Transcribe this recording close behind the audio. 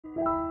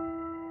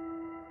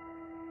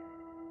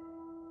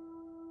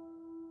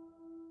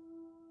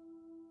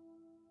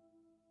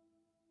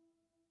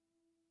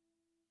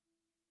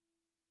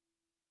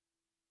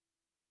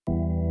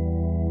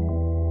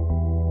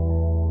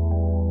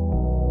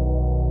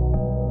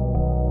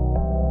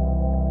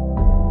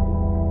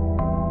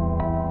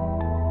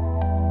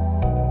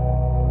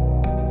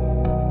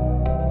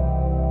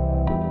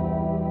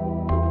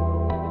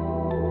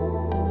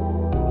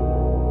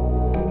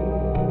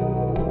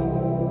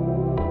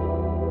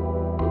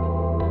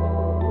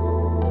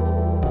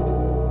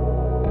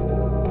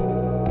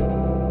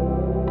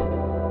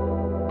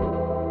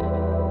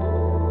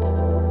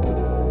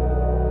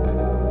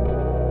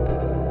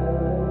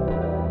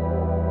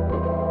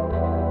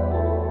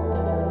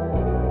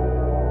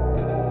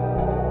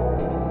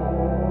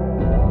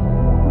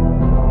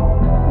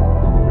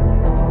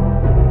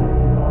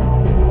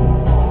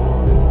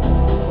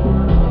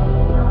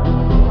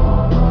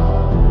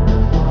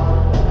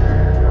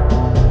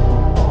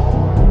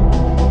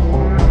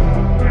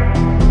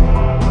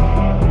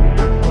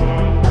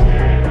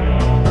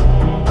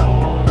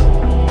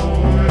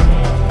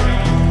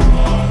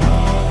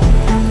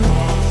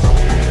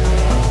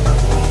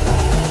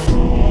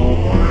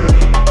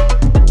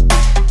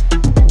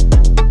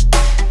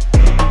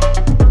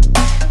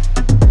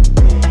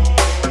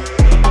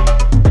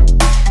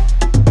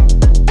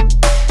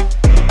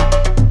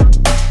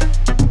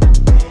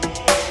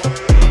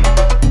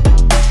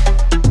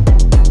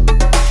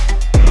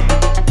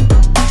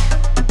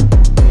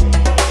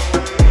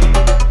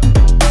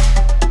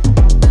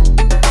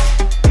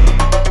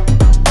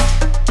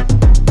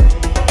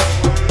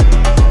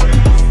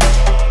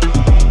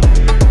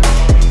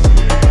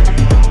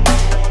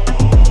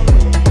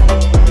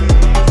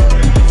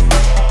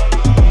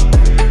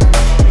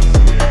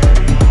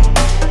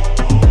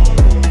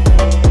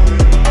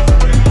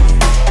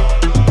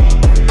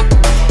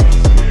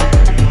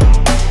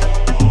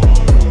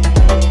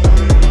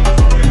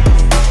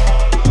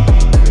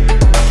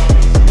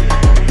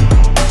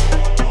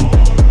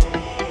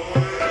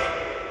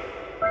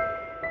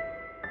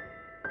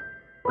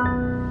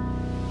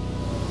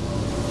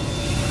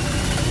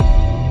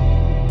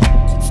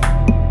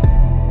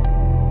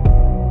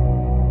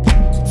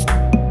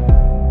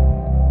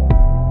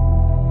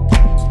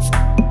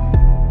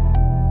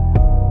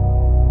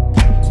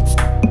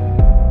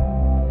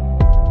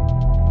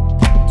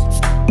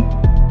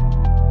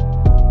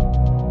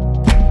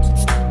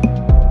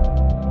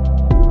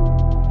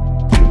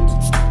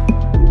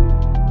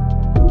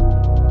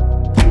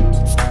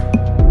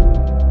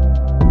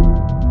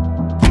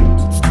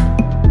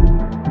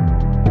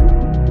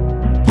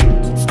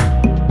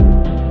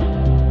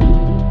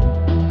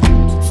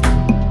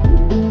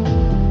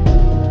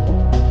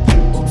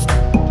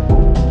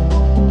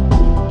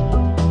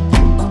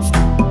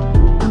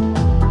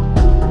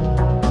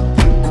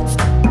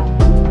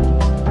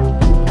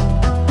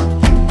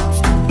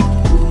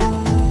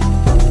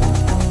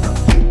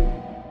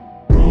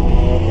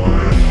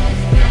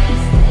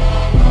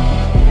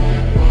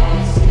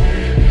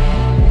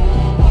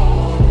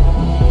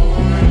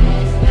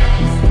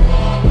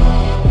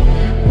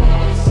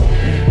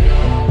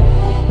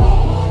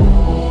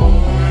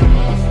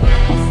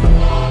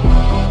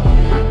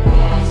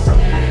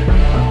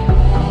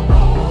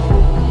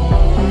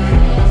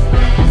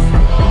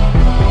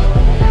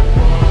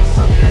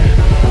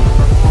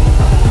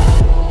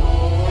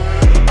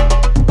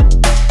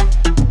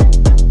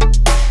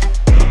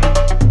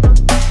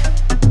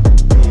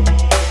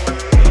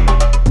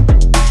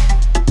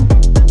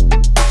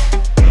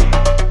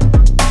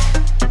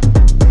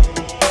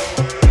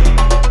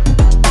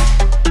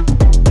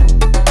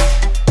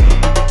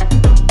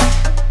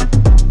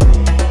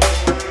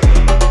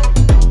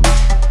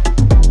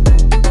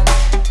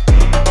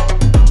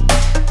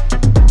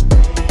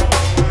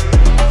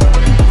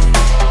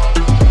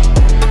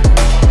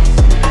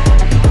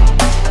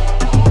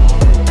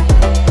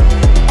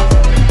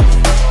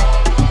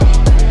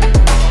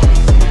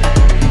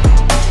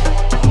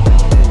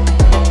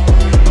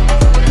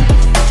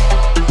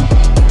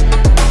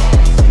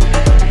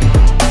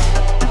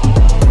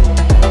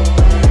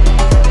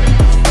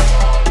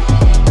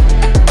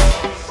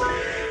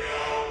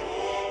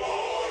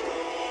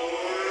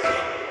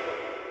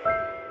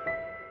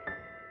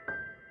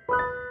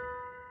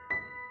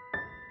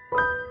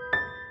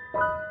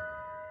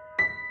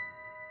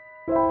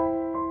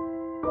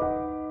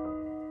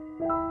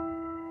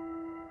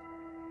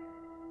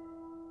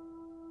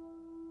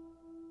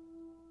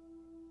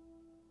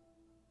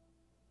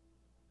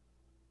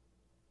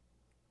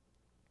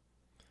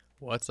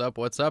What's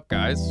up,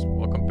 guys?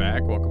 Welcome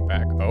back, welcome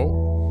back.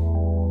 Oh.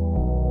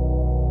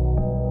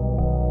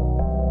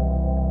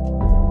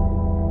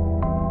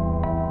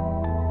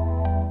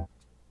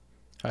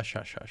 Hush,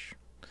 hush, hush.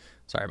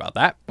 Sorry about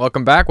that.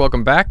 Welcome back,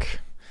 welcome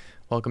back.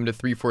 Welcome to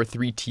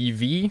 343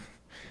 TV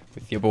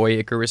with your boy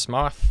Icarus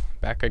Moth,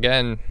 back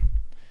again.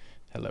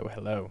 Hello,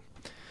 hello.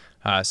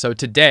 So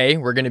today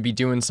we're going to be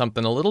doing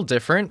something a little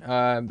different.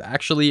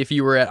 Actually, if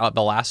you were at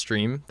the last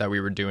stream that we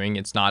were doing,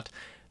 it's not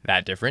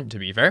that different, to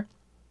be fair.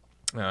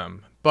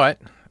 But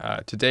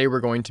today we're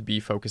going to be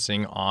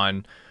focusing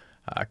on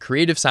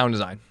creative sound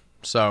design.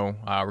 So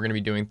we're going to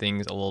be doing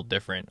things a little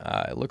different.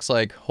 It looks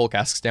like Whole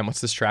Kazakhstan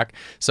wants this track.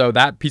 So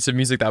that piece of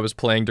music that was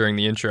playing during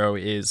the intro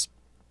is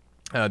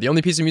the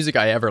only piece of music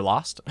I ever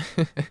lost.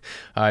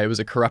 It was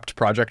a corrupt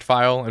project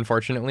file,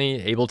 unfortunately.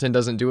 Ableton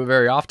doesn't do it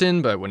very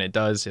often, but when it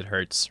does, it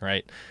hurts,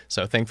 right?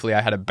 So thankfully I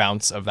had a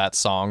bounce of that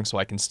song so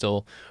I can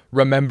still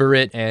remember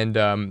it and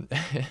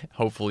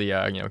hopefully,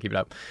 keep it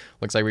up.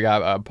 Looks like we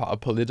got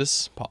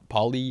polyitis.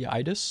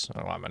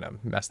 Oh, I'm going to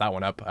mess that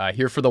one up.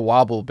 Here for the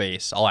wobble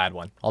bass. I'll add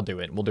one. I'll do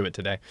it. We'll do it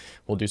today.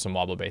 We'll do some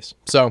wobble bass.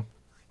 So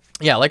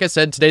yeah, like I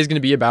said, today's going to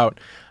be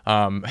about,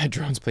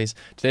 drones please,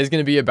 today's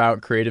going to be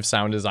about creative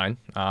sound design,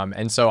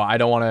 and so I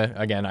don't want to,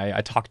 again,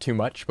 I talk too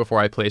much before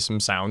I play some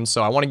sounds,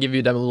 so I want to give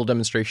you a little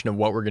demonstration of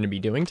what we're going to be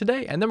doing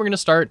today, and then we're going to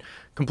start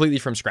completely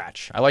from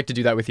scratch. I like to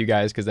do that with you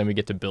guys, because then we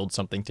get to build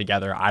something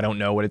together. I don't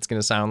know what it's going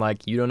to sound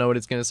like, you don't know what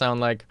it's going to sound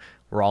like,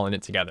 we're all in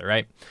it together,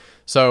 right?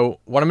 So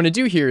what I'm going to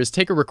do here is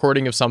take a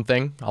recording of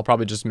something. I'll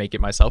probably just make it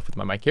myself with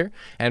my mic here.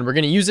 And we're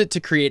going to use it to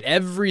create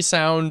every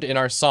sound in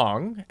our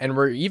song. And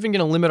we're even going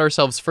to limit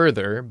ourselves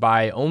further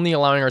by only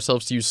allowing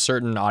ourselves to use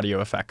certain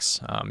audio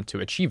effects to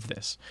achieve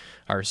this,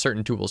 or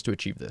certain tools to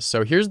achieve this.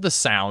 So here's the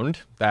sound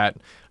that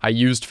I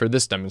used for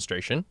this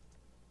demonstration.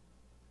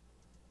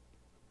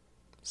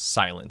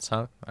 Silence,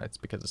 huh? It's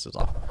because this is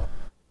off.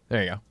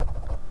 There you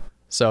go.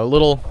 So a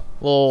little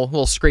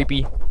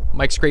scrapey,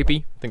 mic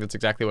scrapey. I think that's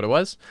exactly what it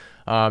was.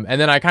 And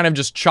then I kind of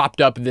just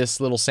chopped up this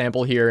little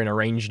sample here and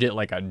arranged it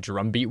like a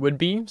drum beat would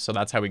be. So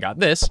that's how we got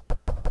this.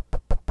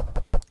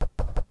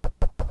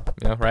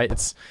 You know, right?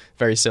 It's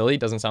very silly.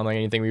 Doesn't sound like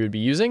anything we would be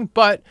using,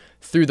 but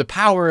through the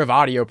power of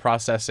audio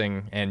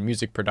processing and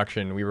music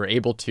production, we were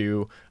able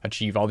to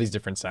achieve all these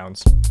different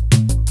sounds.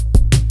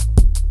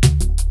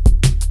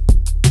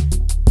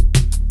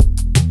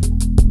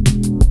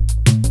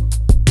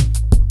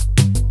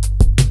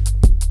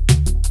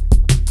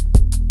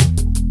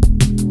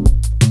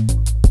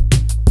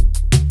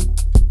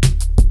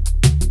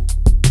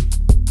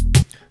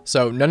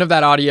 So none of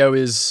that audio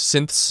is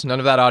synths. None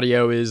of that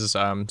audio is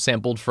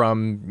sampled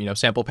from,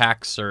 sample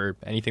packs or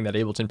anything that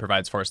Ableton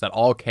provides for us. That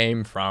all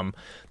came from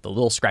the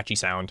little scratchy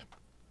sound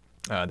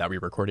that we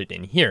recorded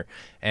in here.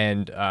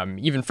 And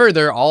even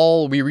further,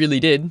 all we really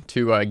did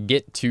to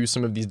get to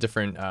some of these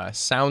different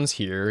sounds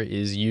here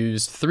is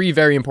use three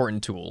very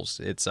important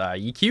tools. It's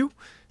EQ,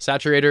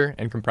 saturator,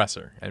 and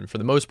compressor. And for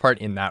the most part,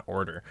 in that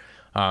order.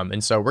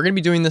 And so we're going to be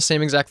doing the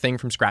same exact thing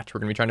from scratch. We're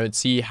going to be trying to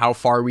see how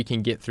far we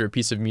can get through a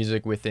piece of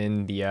music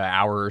within the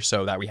hour or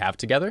so that we have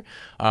together,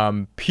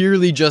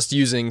 purely just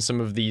using some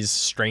of these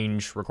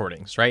strange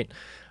recordings, right?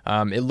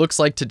 It looks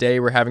like today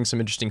we're having some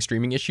interesting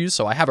streaming issues,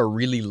 so I have a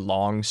really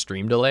long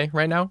stream delay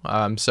right now.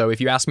 So if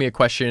you ask me a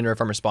question or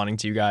if I'm responding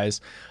to you guys,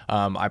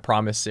 I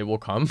promise it will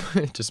come.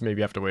 Just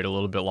maybe have to wait a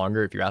little bit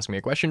longer if you ask me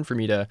a question for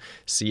me to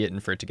see it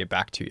and for it to get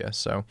back to you.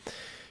 So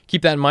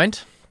keep that in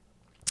mind.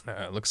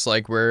 Looks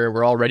like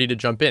we're all ready to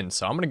jump in.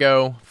 So I'm going to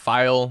go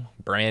File,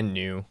 Brand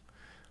New,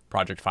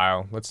 Project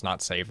File. Let's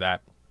not save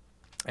that.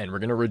 And we're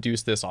going to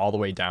reduce this all the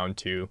way down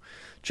to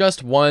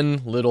just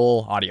one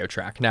little audio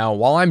track. Now,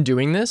 while I'm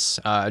doing this,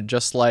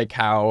 just like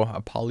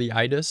how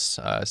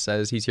polyitis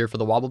says he's here for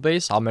the wobble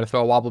bass, I'm going to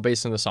throw a wobble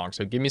bass in the song.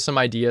 So give me some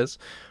ideas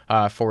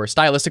for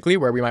stylistically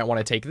where we might want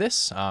to take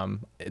this.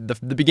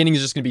 The beginning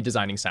is just going to be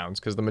designing sounds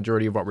because the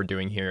majority of what we're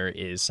doing here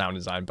is sound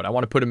design. But I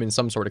want to put them in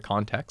some sort of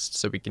context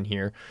so we can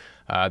hear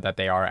that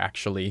they are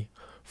actually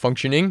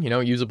functioning,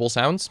 usable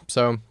sounds.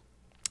 So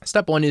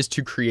step one is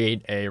to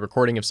create a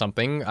recording of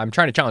something. I'm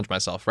trying to challenge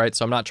myself, right?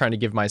 So I'm not trying to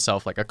give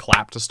myself like a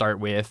clap to start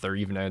with or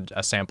even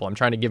a sample. I'm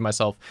trying to give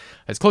myself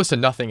as close to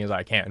nothing as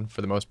I can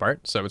for the most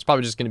part. So it's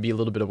probably just going to be a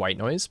little bit of white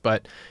noise.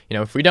 But,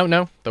 if we don't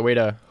know, the way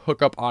to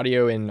hook up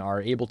audio in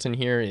our Ableton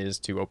here is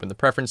to open the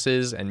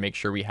preferences and make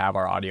sure we have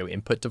our audio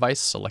input device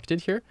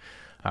selected here.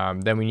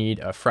 Then we need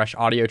a fresh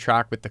audio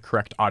track with the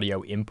correct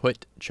audio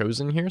input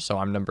chosen here. So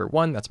I'm number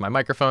 1, that's my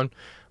microphone.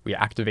 We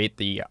activate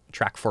the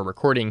track for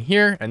recording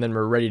here, and then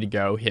we're ready to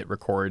go. Hit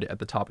record at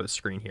the top of the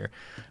screen here.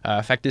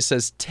 Effectus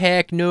says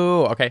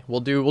techno. Okay, we'll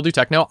do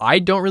techno. I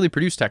don't really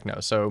produce techno,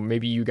 so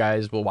maybe you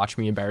guys will watch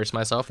me embarrass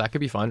myself. That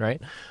could be fun,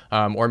 right?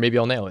 Or maybe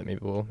I'll nail it. Maybe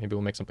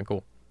we'll make something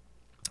cool.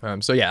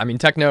 So yeah, I mean,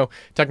 techno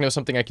is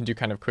something I can do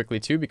kind of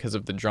quickly too because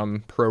of the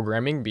drum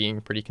programming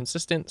being pretty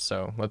consistent.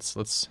 So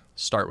let's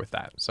start with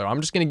that. So I'm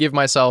just going to give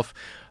myself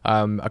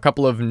a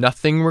couple of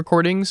nothing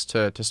recordings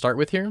to start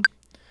with here.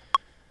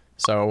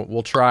 So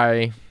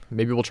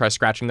maybe we'll try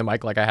scratching the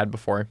mic like I had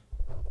before.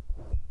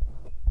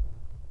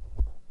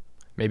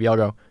 Maybe I'll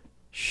go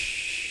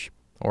shh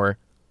or,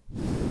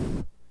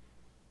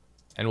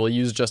 and we'll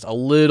use just a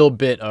little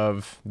bit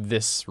of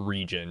this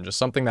region, just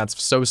something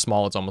that's so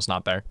small it's almost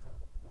not there.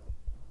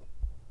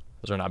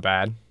 Those are not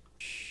bad.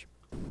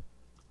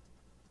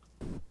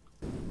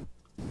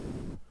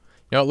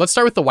 Let's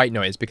start with the white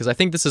noise because I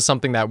think this is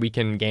something that we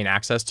can gain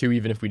access to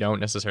even if we don't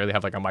necessarily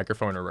have like a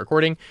microphone or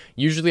recording.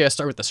 Usually I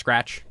start with the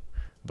scratch.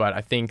 but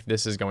I think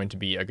this is going to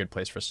be a good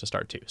place for us to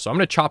start too. So I'm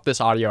going to chop this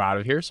audio out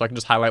of here so I can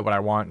just highlight what I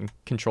want and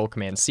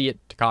Control-Command-C it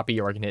to copy,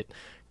 or I can hit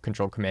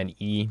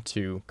Control-Command-E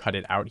to cut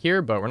it out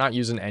here, but we're not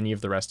using any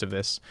of the rest of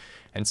this.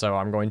 And so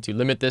I'm going to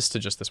limit this to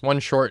just this one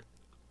short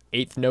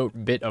 8th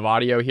note bit of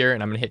audio here,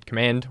 and I'm going to hit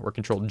Command or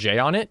Control-J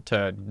on it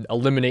to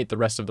eliminate the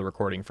rest of the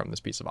recording from this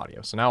piece of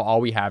audio. So now all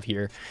we have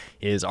here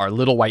is our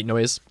little white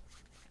noise.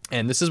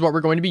 And this is what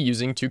we're going to be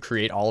using to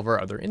create all of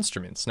our other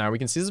instruments. Now we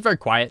can see this is very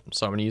quiet,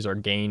 so I'm going to use our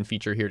gain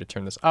feature here to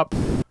turn this up.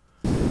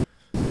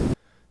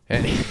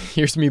 And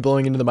here's me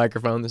blowing into the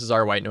microphone. This is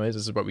our white noise.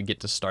 This is what we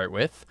get to start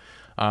with.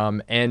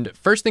 And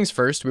first things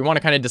first, we want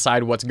to kind of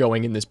decide what's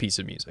going in this piece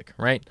of music,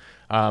 right?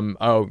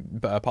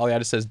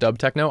 Polyitis says dub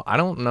techno. I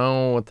don't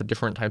know what the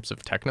different types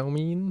of techno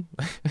mean.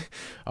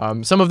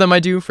 Some of them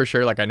I do for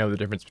sure. Like I know the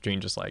difference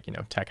between just like, you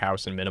know, tech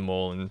house and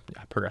minimal and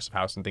progressive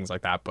house and things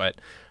like that. But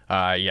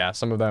yeah,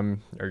 some of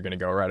them are going to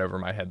go right over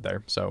my head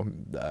there. So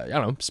I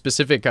don't know,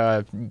 specific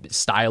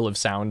style of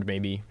sound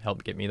maybe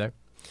help get me there.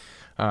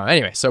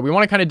 Anyway, so we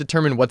want to kind of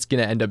determine what's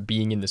going to end up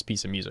being in this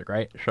piece of music,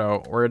 right?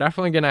 So we're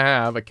definitely going to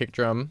have a kick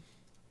drum.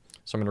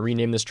 So I'm going to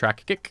rename this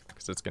track kick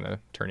because it's going to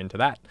turn into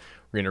that.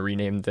 We're going to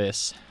rename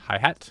this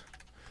hi-hat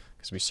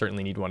because we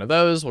certainly need one of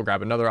those. We'll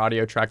grab another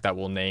audio track that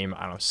we'll name,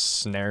 I don't know,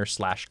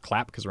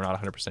 snare/clap because we're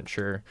not 100%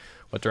 sure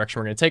what direction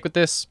we're going to take with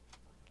this.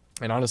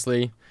 And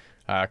honestly,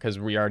 because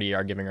we already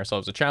are giving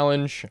ourselves a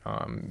challenge,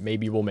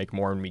 maybe we'll make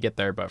more when we get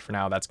there. But for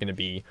now, that's going to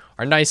be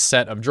our nice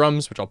set of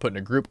drums, which I'll put in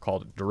a group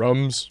called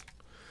drums.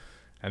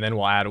 And then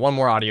we'll add one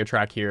more audio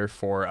track here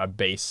for a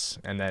bass,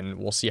 and then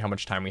we'll see how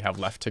much time we have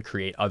left to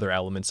create other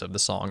elements of the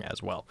song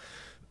as well.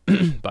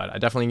 But I'm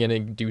definitely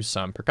going to do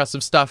some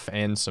percussive stuff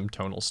and some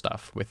tonal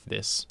stuff with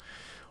this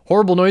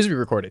horrible noise we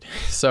recorded.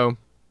 So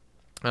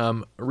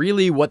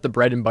really what the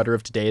bread and butter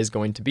of today is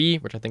going to be,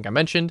 which I think I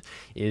mentioned,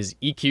 is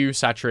EQ,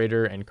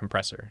 saturator, and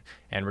compressor.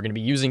 And we're going to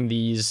be using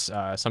these,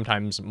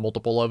 sometimes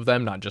multiple of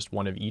them, not just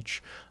one of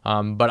each.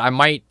 But I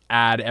might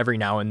add every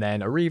now and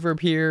then a reverb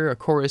here, a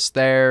chorus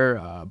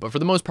there. But for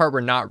the most part,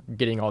 we're not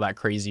getting all that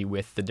crazy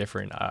with the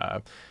different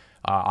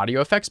audio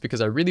effects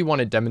because I really want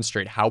to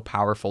demonstrate how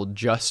powerful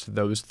just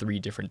those 3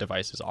 different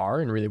devices are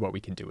and really what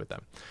we can do with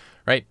them,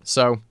 right?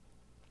 So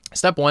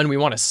step 1, we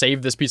want to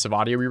save this piece of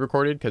audio we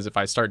recorded because if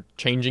I start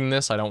changing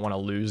this, I don't want to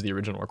lose the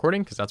original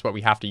recording because that's what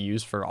we have to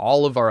use for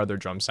all of our other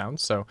drum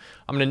sounds. So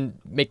I'm going to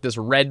make this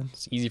red.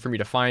 It's easy for me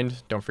to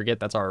find. Don't forget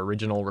that's our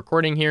original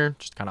recording here,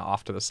 just kind of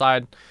off to the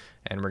side.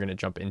 And we're going to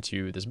jump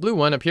into this blue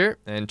one up here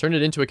and turn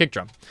it into a kick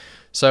drum.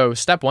 So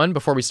step 1,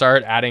 before we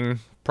start adding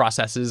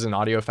processes and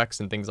audio effects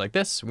and things like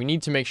this, we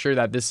need to make sure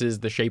that this is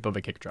the shape of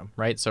a kick drum,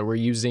 right? So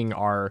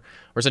we're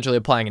essentially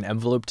applying an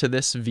envelope to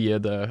this via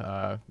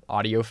the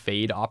audio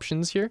fade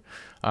options here.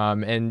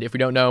 And if we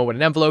don't know what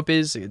an envelope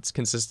is, it's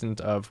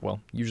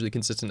usually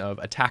consistent of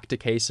attack,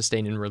 decay,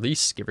 sustain, and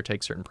release, give or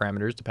take certain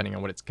parameters depending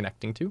on what it's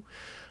connecting to.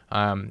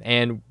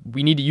 And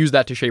we need to use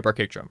that to shape our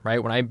kick drum,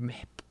 right? When I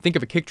think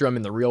of a kick drum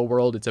in the real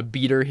world, it's a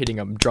beater hitting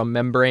a drum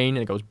membrane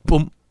and it goes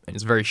boom, and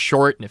it's very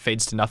short and it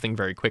fades to nothing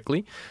very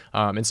quickly.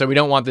 And so we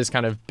don't want this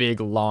kind of big,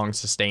 long,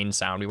 sustained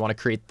sound. We want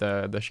to create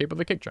the shape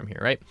of a kick drum here,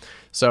 right?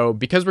 So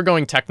because we're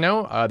going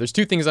techno, there's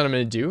 2 things that I'm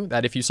going to do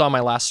that if you saw my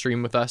last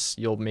stream with us,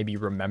 you'll maybe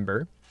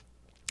remember.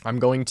 I'm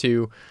going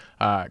to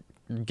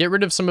get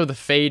rid of some of the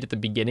fade at the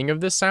beginning of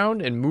this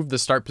sound and move the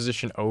start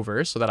position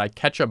over so that I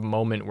catch a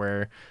moment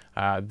where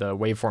the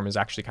waveform is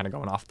actually kind of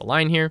going off the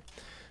line here.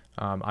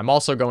 I'm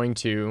also going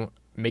to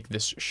make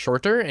this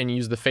shorter and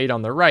use the fade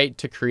on the right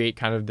to create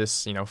kind of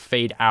this,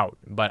 fade out.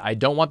 But I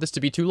don't want this to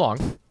be too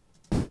long.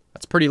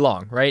 That's pretty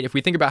long, right? If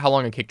we think about how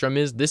long a kick drum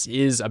is, this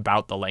is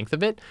about the length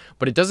of it,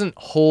 but it doesn't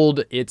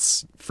hold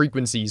its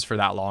frequencies for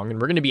that long.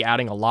 And we're going to be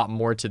adding a lot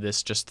more to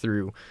this just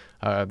through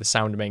the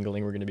sound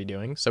mangling we're going to be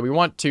doing. So we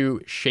want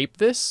to shape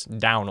this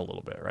down a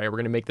little bit, right? We're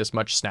going to make this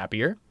much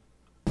snappier.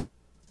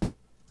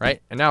 Right?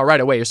 And now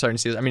right away, you're starting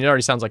to see this. I mean, it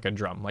already sounds like a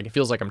drum. Like it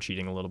feels like I'm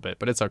cheating a little bit,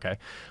 but it's okay.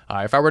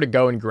 If I were to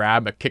go and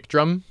grab a kick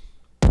drum,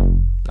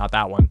 not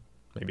that one,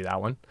 maybe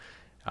that one,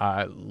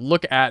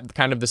 look at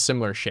kind of the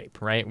similar shape,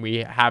 right?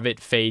 We have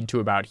it fade to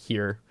about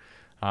here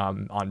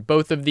on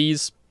both of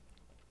these.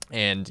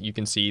 And you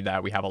can see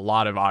that we have a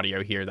lot of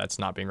audio here that's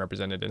not being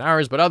represented in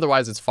ours, but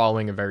otherwise it's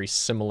following a very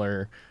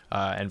similar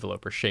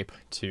envelope or shape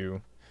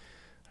to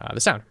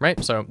the sound,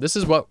 right? So this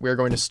is what we're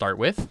going to start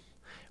with.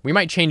 We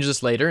might change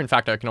this later. In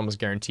fact, I can almost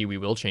guarantee we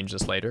will change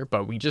this later,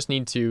 but we just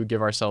need to give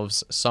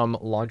ourselves some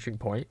launching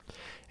point.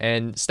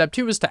 And step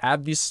 2 is to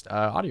add these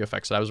audio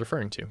effects that I was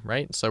referring to,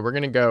 right? So we're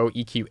going to go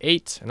EQ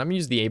 8, and I'm going to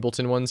use the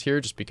Ableton ones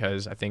here just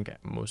because I think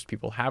most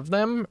people have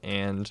them,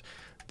 and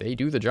they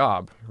do the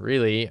job.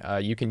 Really,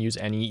 you can use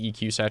any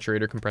EQ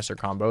saturator compressor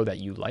combo that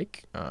you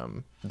like.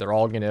 They're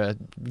all going to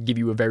give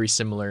you a very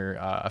similar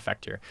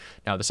effect here.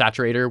 Now, the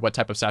saturator, what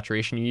type of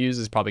saturation you use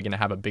is probably going to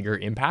have a bigger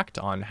impact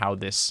on how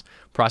this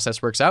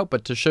process works out.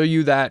 But to show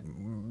you that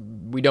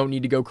we don't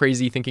need to go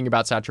crazy thinking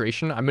about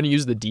saturation. I'm going to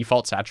use the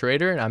default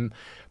saturator, and I'm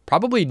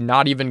probably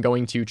not even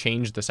going to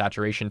change the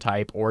saturation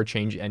type or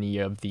change any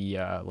of the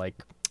like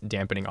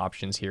dampening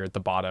options here at the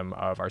bottom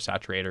of our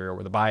saturator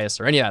or the bias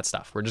or any of that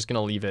stuff. We're just going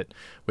to leave it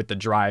with the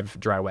drive,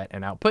 dry, wet,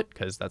 and output,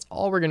 because that's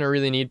all we're going to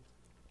really need.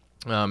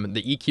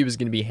 The EQ is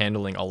going to be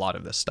handling a lot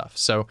of this stuff.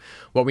 So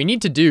what we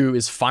need to do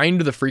is find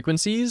the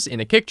frequencies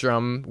in a kick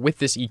drum with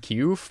this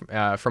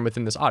EQ from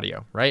within this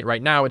audio, right?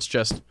 Right now it's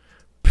just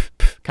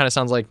kind of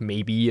sounds like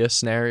maybe a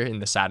snare in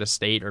the saddest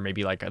state, or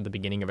maybe like at the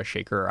beginning of a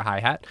shaker or a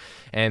hi-hat.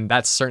 And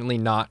that's certainly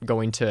not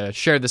going to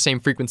share the same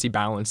frequency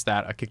balance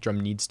that a kick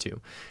drum needs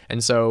to.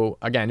 And so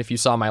again, if you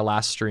saw my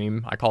last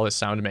stream, I call this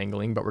sound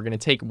mangling, but we're going to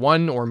take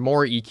one or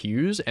more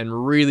EQs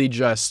and really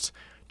just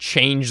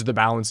change the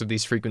balance of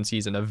these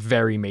frequencies in a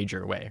very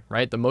major way,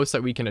 right? The most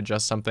that we can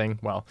adjust something,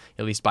 well,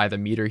 at least by the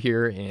meter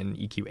here in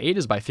EQ8,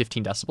 is by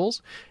 15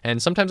 decibels.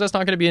 And sometimes that's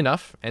not going to be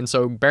enough. And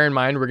so bear in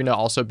mind, we're going to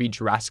also be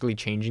drastically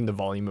changing the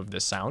volume of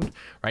this sound.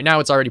 Right now,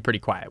 it's already pretty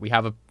quiet. We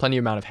have a plenty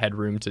amount of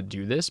headroom to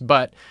do this,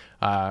 but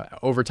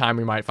over time,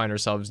 we might find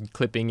ourselves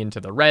clipping into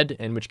the red,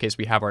 in which case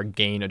we have our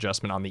gain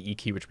adjustment on the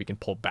EQ, which we can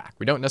pull back.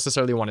 We don't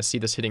necessarily want to see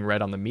this hitting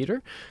red on the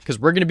meter, because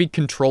we're going to be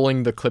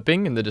controlling the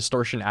clipping and the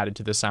distortion added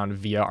to the sound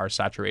via our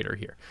saturator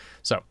here.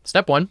 So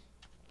step one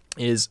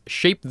is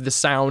shape the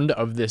sound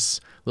of this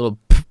little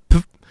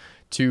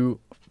to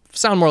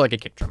sound more like a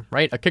kick drum,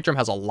 right? A kick drum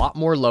has a lot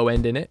more low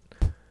end in it.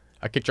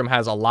 A kick drum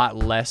has a lot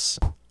less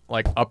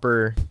like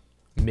upper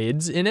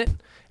mids in it.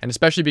 And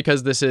especially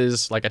because this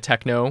is like a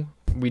techno,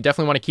 we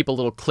definitely want to keep a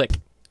little click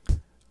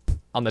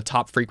on the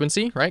top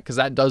frequency, right? Because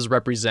that does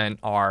represent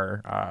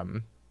our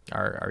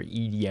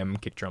EDM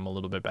kick drum a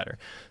little bit better.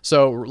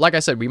 So like I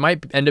said, we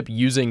might end up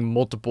using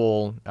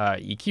multiple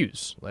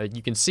EQs. Like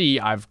you can see,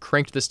 I've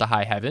cranked this to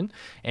high heaven,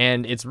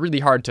 and it's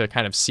really hard to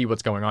kind of see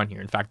what's going on here.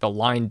 In fact, the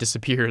line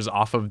disappears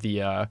off of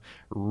the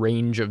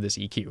range of this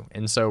EQ.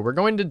 And so we're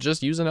going to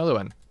just use another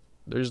one.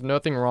 There's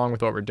nothing wrong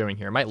with what we're doing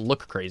here. It might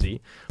look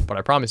crazy, but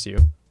I promise you,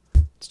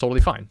 it's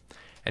totally fine.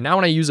 And now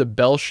when I use a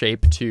bell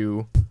shape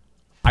to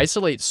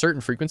isolate certain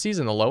frequencies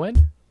in the low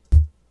end,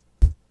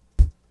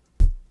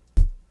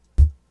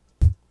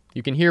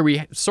 you can hear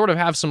we sort of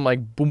have some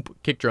like boom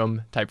kick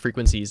drum type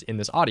frequencies in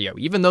this audio,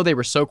 even though they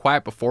were so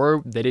quiet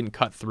before, they didn't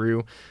cut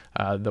through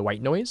the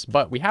white noise,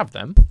 but we have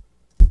them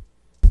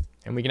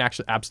and we can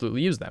actually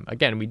absolutely use them.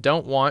 Again, we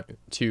don't want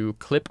to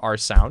clip our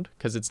sound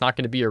because it's not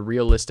going to be a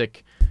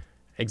realistic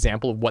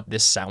example of what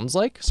this sounds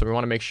like. So we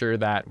want to make sure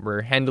that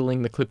we're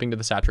handling the clipping to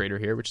the saturator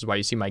here, which is why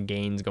you see my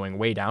gains going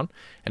way down,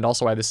 and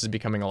also why this is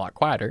becoming a lot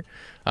quieter.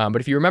 But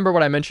if you remember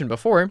what I mentioned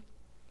before,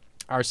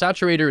 our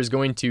saturator is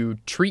going to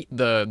treat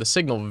the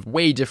signal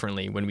way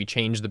differently when we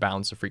change the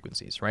balance of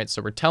frequencies, right?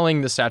 So we're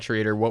telling the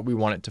saturator what we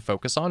want it to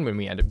focus on when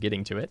we end up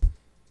getting to it.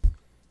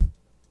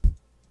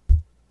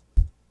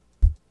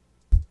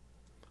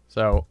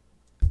 So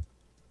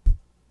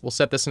we'll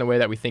set this in a way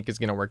that we think is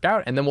going to work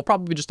out, and then we'll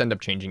probably just end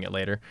up changing it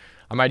later.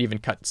 I might even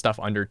cut stuff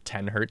under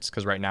 10 hertz,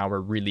 because right now we're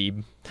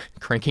really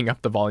cranking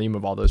up the volume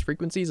of all those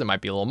frequencies. It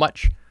might be a little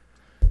much.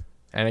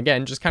 And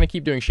again, just kind of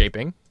keep doing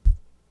shaping.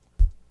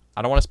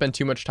 I don't want to spend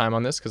too much time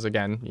on this, because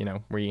again, you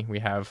know, we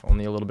have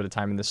only a little bit of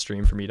time in this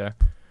stream for me to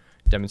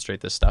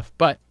demonstrate this stuff,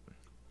 but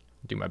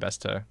I'll do my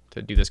best to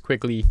do this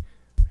quickly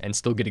and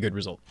still get a good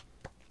result.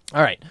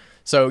 All right,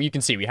 so you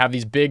can see we have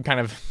these big kind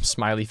of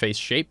smiley face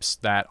shapes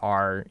that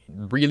are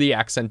really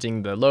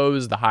accenting the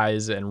lows, the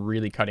highs, and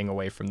really cutting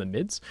away from the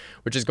mids,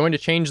 which is going to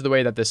change the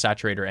way that this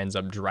saturator ends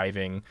up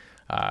driving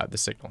the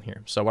signal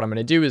here. So what I'm going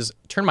to do is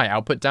turn my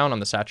output down on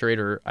the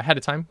saturator ahead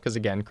of time, because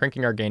again,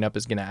 cranking our gain up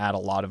is going to add a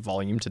lot of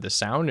volume to the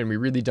sound, and we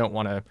really don't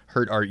want to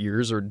hurt our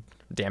ears or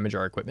damage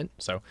our equipment.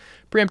 So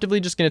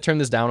preemptively just going to turn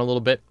this down a little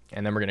bit,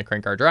 and then we're going to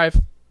crank our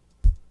drive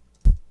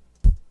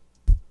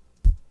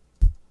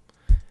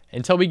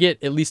until we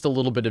get at least a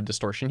little bit of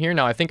distortion here.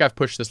 Now, I think I've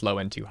pushed this low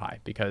end too high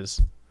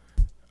because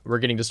we're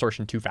getting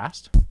distortion too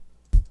fast.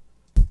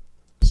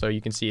 So you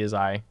can see as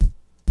I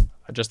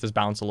adjust this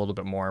balance a little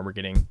bit more, we're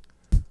getting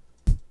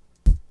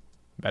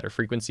better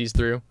frequencies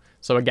through.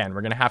 So again,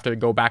 we're going to have to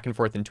go back and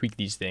forth and tweak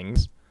these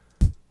things,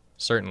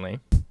 certainly.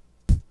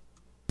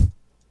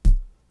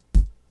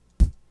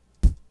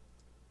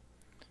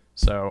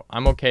 So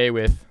I'm okay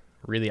with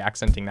really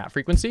accenting that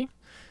frequency.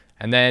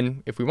 And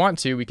then if we want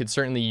to, we could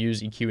certainly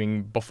use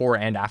EQing before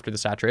and after the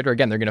saturator.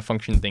 Again, they're going to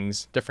function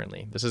things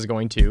differently. This is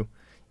going to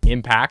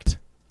impact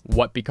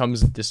what becomes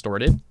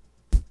distorted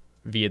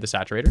via the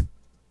saturator,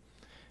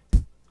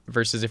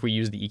 versus if we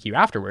use the EQ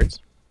afterwards,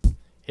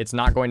 it's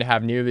not going to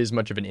have nearly as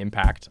much of an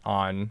impact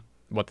on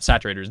what the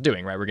saturator is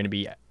doing, right? We're going to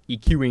be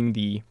EQing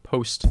the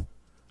post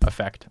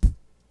effect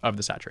of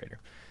the saturator.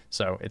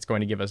 So it's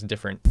going to give us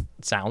different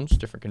sounds,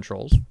 different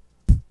controls.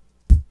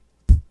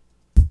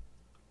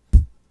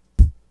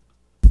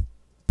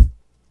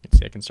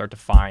 I can start to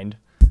find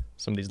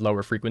some of these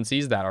lower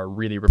frequencies that are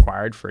really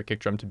required for a kick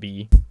drum to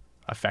be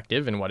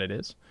effective in what it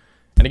is.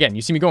 And again,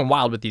 you see me going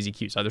wild with these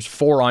EQs. So there's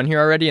 4 on here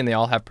already, and they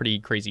all have pretty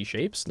crazy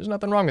shapes. There's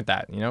nothing wrong with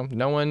that. You know,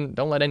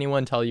 don't let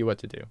anyone tell you what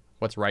to do,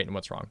 what's right and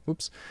what's wrong.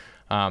 Oops.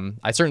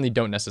 I certainly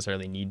don't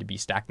necessarily need to be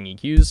stacking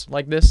EQs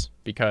like this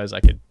because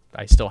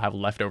I still have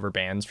leftover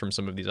bands from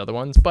some of these other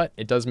ones, but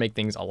it does make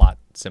things a lot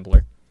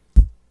simpler.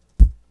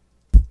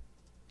 And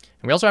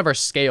we also have our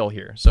scale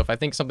here. So if I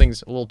think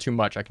something's a little too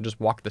much, I can just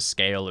walk the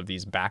scale of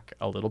these back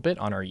a little bit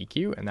on our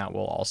EQ, and that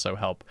will also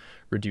help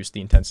reduce the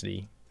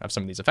intensity of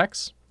some of these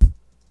effects.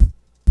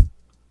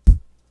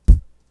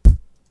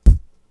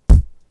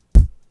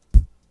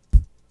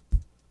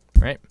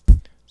 Right?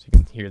 So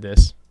you can hear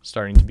this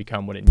starting to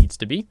become what it needs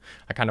to be.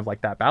 I kind of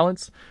like that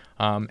balance.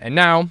 And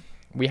now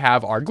we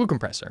have our glue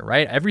compressor,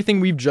 right? Everything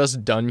we've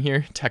just done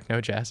here,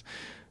 techno jazz,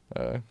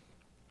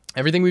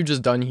 everything we've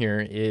just done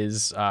here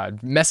is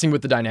messing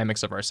with the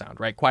dynamics of our sound,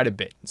 right? Quite a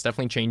bit. It's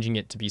definitely changing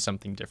it to be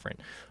something different.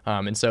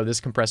 And so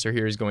this compressor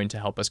here is going to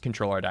help us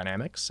control our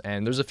dynamics.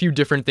 And there's a few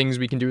different things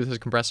we can do with this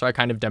compressor. I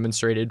kind of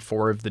demonstrated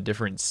 4 of the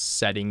different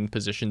setting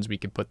positions we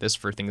could put this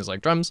for things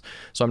like drums.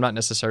 So I'm not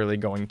necessarily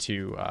going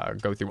to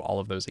go through all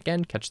of those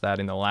again. Catch that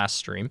in the last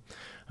stream.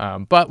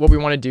 But what we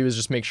want to do is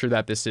just make sure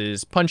that this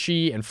is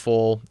punchy and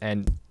full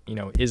and, you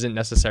know, isn't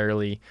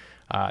necessarily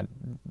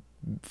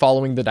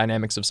following the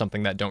dynamics of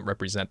something that don't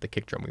represent the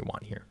kick drum we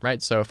want here,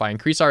 right? So if I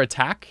increase our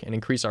attack and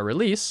increase our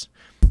release,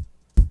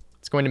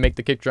 it's going to make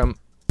the kick drum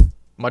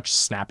much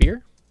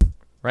snappier,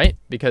 right?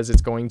 Because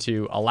it's going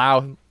to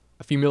allow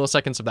a few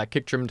milliseconds of that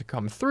kick drum to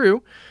come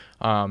through,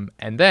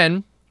 and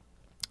then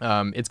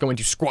it's going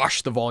to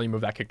squash the volume of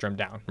that kick drum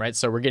down, right?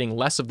 So we're getting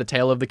less of the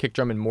tail of the kick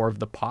drum and more of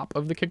the pop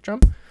of the kick drum.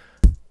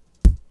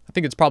 I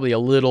think it's probably a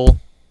little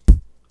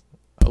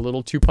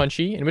too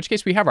punchy, in which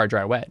case we have our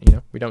dry wet, you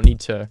know? We don't need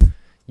to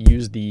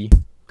use the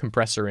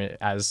compressor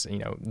as, you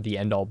know, the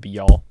end-all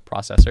be-all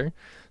processor.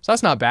 So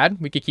that's not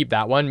bad. We could keep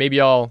that one. Maybe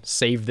I'll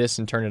save this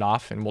and turn it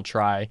off, and we'll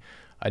try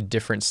a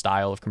different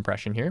style of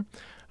compression here.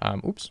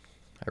 Oops,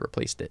 I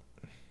replaced it.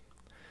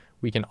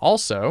 We can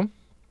also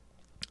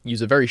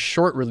use a very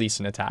short release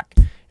and attack,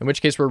 in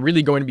which case we're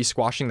really going to be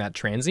squashing that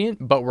transient,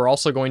 but we're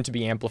also going to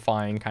be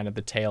amplifying kind of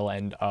the tail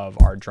end of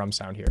our drum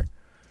sound here.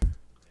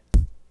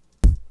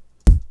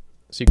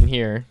 So you can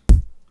hear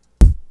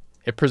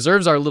it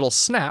preserves our little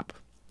snap,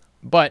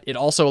 but it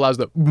also allows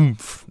the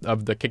oomph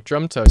of the kick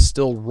drum to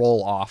still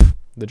roll off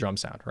the drum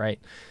sound, right?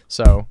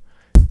 So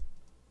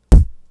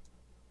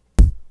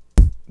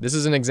this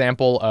is an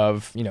example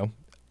of, you know,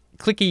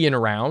 clicky and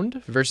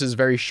around versus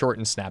very short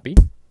and snappy.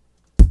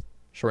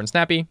 Short and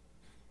snappy,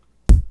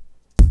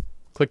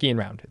 clicky and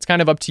round. It's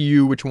kind of up to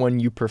you which one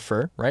you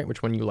prefer, right?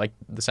 Which one you like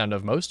the sound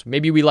of most.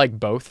 Maybe we like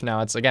both.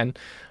 Now it's, again,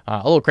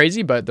 a little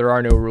crazy, but there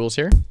are no rules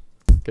here.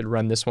 Could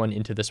run this one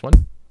into this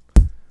one,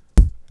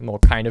 and they'll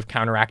kind of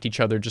counteract each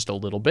other just a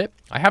little bit.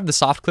 I have the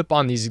soft clip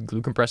on these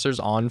glue compressors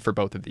on for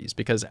both of these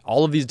because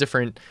all of these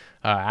different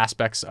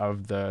aspects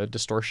of the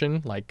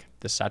distortion, like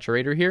the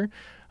saturator here,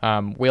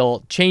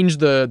 will change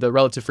the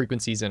relative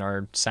frequencies in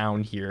our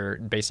sound here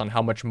based on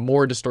how much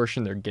more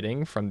distortion they're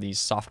getting from these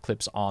soft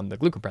clips on the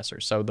glue compressor.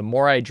 So the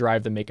more I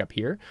drive the makeup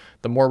here,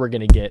 the more we're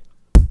going to get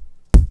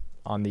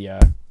on the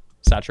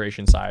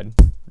saturation side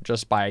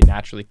just by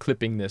naturally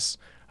clipping this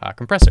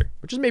compressor,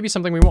 which is maybe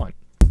something we want.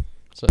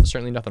 So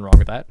certainly nothing wrong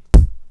with that,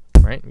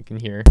 right? We can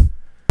hear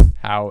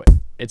how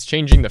it's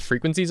changing the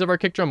frequencies of our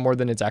kick drum more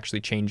than it's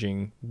actually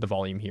changing the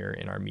volume here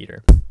in our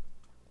meter.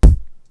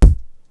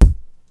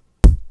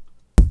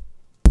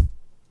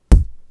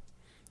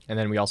 And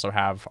then we also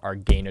have our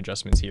gain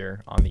adjustments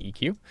here on the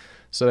EQ.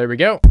 So there we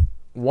go.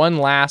 One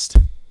last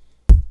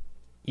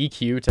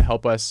EQ to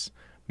help us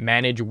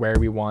manage where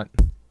we want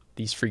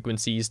these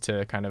frequencies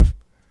to kind of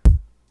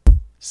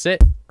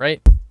sit,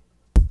 right?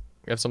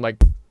 We have some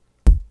like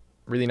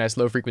really nice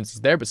low frequencies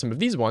there, but some of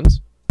these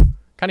ones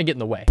kind of get in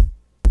the way.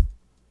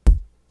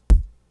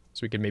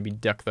 So we could maybe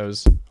duck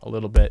those a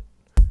little bit.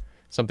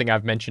 Something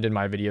I've mentioned in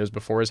my videos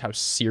before is how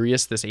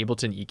serious this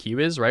Ableton EQ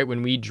is, right?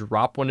 When we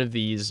drop one of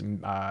these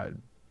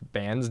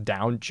bands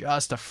down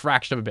just a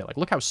fraction of a bit, like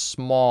look how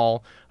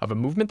small of a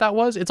movement that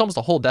was. It's almost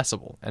a whole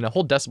decibel, and a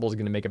whole decibel is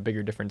going to make a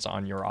bigger difference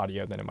on your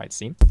audio than it might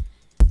seem.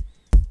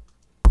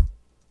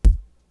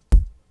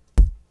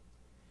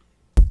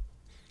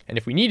 And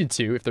if we needed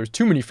to, if there's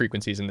too many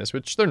frequencies in this,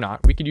 which they're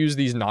not, we could use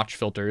these notch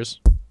filters.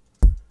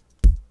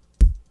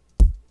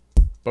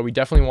 But we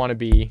definitely want to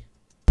be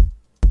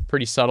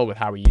pretty subtle with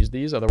how we use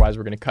these. Otherwise,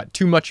 we're going to cut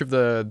too much of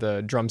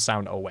the drum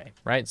sound away,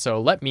 right?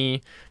 So let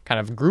me kind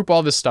of group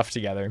all this stuff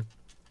together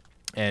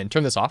and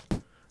turn this off.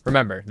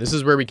 Remember, this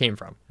is where we came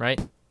from,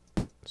 right?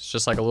 It's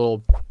just like a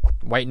little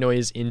white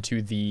noise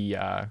into the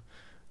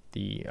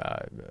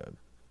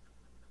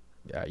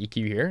EQ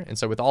here. And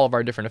so with all of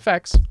our different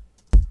effects,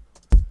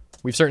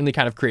 we've certainly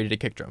kind of created a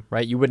kick drum,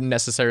 right? You wouldn't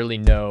necessarily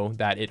know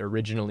that it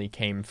originally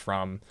came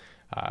from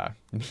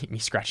me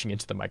scratching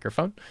into the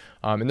microphone.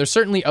 And there's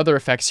certainly other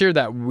effects here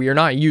that we're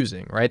not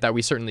using, right? That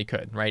we certainly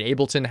could, right?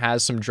 Ableton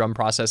has some drum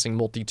processing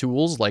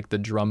multi-tools like the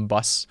drum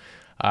bus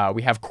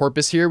We have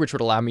Corpus here, which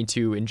would allow me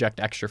to inject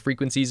extra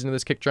frequencies into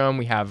this kick drum.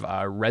 We have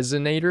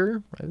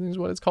Resonator, I think is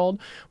what it's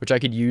called, which I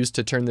could use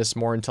to turn this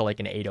more into like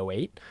an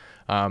 808.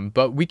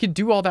 But we could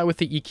do all that with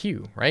the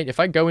EQ, right? If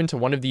I go into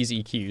one of these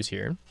EQs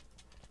here,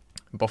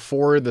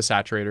 before the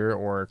saturator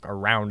or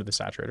around the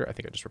saturator, I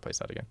think I just replaced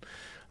that again.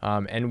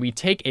 And we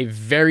take a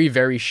very,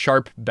 very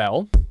sharp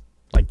bell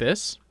like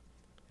this.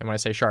 And when I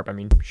say sharp, I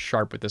mean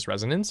sharp with this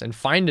resonance, and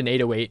find an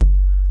 808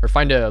 or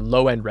find a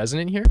low end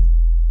resonant here.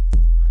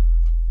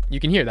 You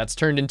can hear that's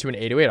turned into an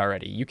 808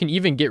 already. You can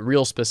even get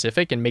real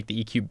specific and make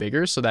the EQ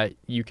bigger so that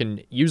you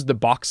can use the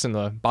box in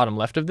the bottom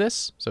left of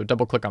this. So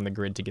double click on the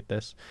grid to get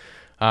this.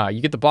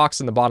 You get the box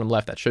in the bottom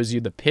left that shows you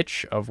the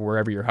pitch of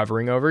wherever you're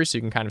hovering over. So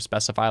you can kind of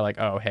specify like,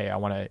 oh, hey, I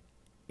want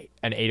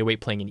an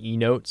 808 playing an E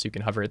note. So you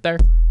can hover it there.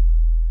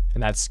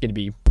 And that's going to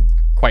be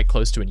quite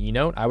close to an E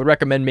note. I would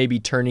recommend maybe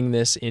turning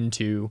this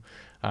into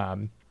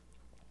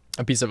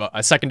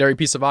a secondary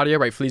piece of audio,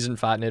 right? Freeze and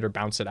flatten it or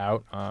bounce it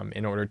out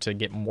in order to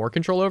get more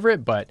control over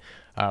it. But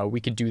we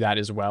could do that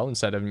as well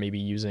instead of maybe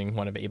using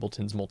one of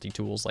Ableton's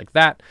multi-tools like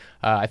that.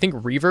 I think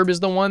reverb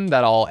is the one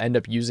that I'll end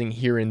up using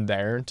here and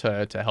there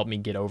to help me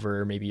get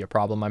over maybe a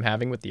problem I'm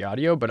having with the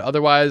audio. But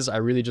otherwise, I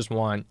really just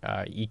want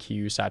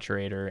EQ,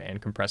 saturator,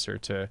 and compressor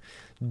to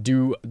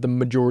do the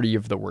majority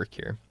of the work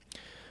here.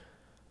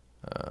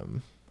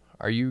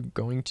 Are you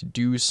going to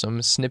do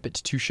some snippet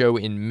to show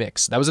in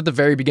mix? That was at the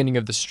very beginning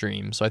of the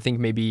stream, so I think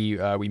maybe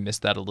we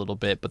missed that a little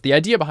bit. But the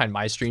idea behind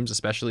my streams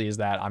especially is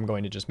that I'm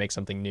going to just make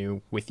something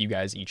new with you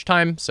guys each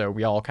time, so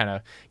we all kind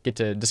of get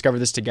to discover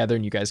this together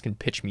and you guys can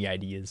pitch me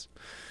ideas.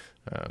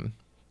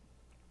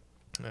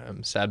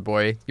 Sad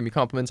boy, give me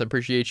compliments, I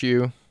appreciate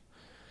you.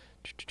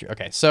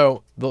 Okay,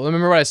 so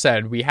remember what I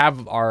said. We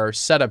have our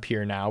setup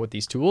here now with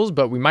these tools,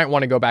 but we might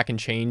want to go back and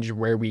change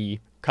where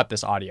we cut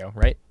this audio,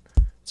 right?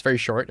 It's very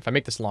short. If I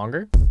make this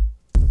longer,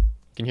 you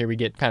can hear we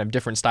get kind of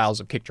different styles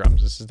of kick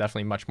drums. This is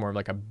definitely much more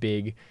like a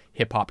big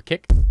hip hop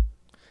kick.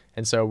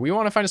 And so we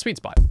want to find a sweet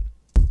spot.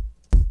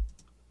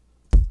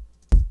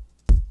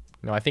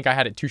 No, I think I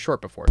had it too short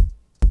before.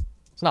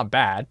 It's not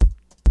bad,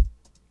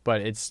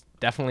 but it's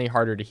definitely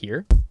harder to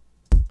hear.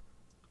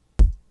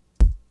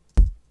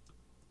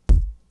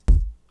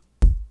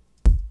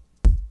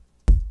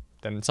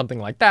 Than something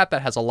like that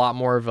has a lot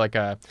more of like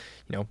a,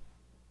 you know,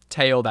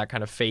 tail that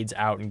kind of fades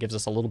out and gives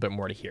us a little bit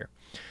more to hear.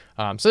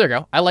 So there you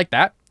go. I like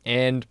that.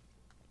 And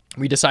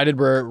we decided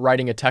we're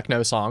writing a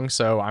techno song,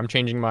 so I'm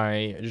changing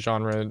my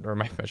genre, or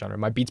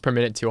my beats per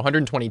minute to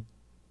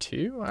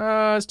 122.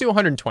 Let's do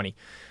 120.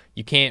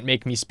 You can't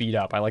make me speed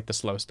up. I like the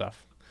slow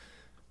stuff.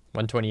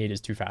 128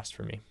 is too fast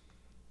for me.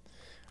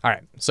 All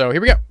right, so here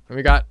we go.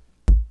 We got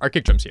our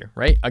kick drums here,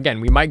 right? Again,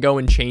 we might go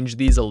and change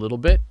these a little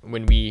bit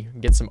when we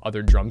get some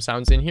other drum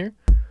sounds in here.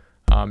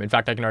 In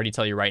fact, I can already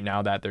tell you right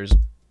now that there's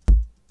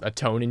a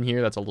tone in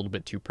here that's a little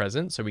bit too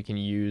present, so we can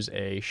use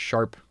a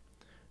sharp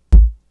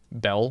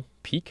bell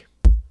peak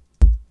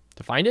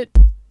to find it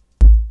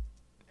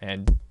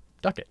and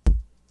duck it.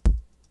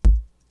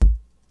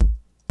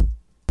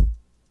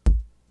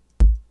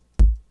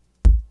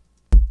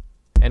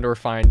 And or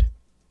find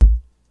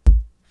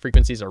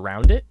frequencies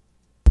around it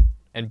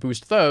and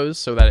boost those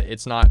so that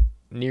it's not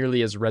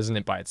nearly as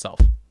resonant by itself.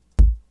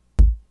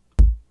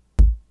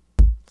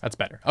 That's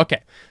better.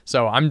 Okay,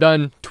 so I'm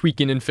done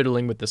tweaking and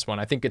fiddling with this one.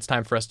 I think it's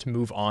time for us to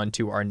move on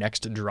to our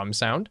next drum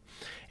sound.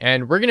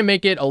 And we're going to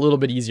make it a little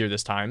bit easier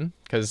this time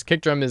because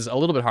kick drum is a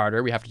little bit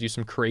harder. We have to do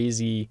some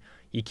crazy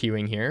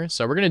EQing here.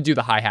 So we're going to do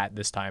the hi-hat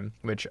this time,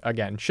 which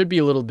again should be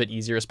a little bit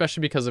easier,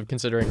 especially because of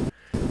considering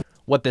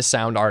what this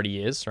sound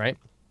already is, right?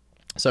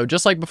 So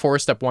just like before,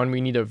 step one,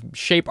 we need to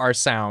shape our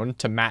sound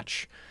to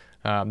match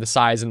the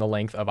size and the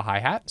length of a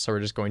hi-hat. So we're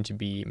just going to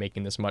be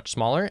making this much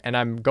smaller. And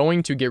I'm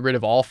going to get rid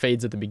of all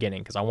fades at the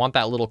beginning because I want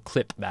that little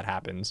clip that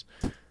happens,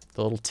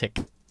 the little tick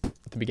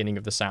at the beginning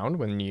of the sound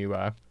when you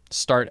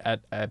start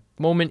at a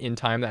moment in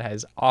time that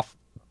has off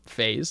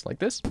phase like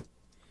this.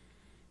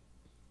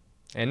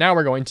 And now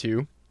we're going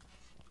to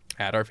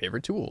add our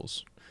favorite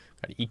tools.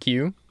 Got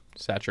EQ,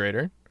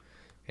 saturator,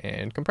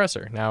 and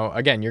compressor. Now,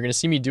 again, you're going to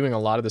see me doing a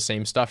lot of the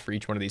same stuff for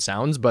each one of these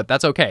sounds, but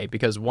that's okay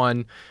because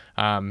one,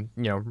 you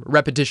know,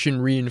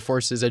 repetition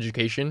reinforces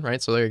education,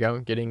 right? So there you go.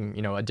 Getting,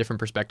 you know, a different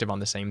perspective on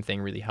the same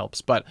thing really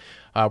helps. But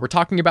we're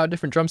talking about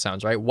different drum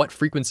sounds, right? What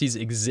frequencies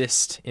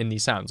exist in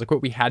these sounds? Look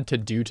what we had to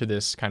do to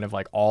this kind of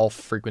like all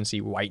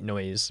frequency white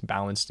noise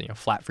balanced, you know,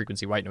 flat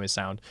frequency white noise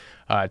sound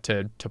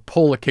to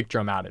pull a kick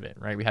drum out of it,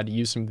 right? We had to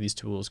use some of these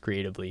tools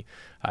creatively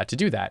to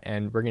do that.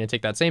 And we're going to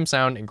take that same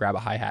sound and grab a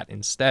hi-hat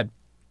instead.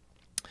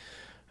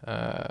 So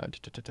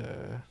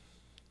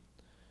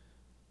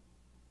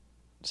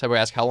I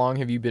ask, how long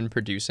have you been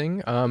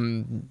producing?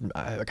 Kind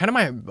of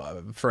my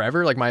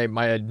forever, like my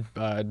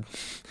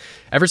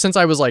ever since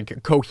I was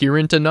like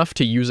coherent enough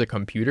to use a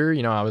computer.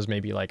 You know, I was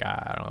maybe like,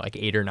 I don't know, like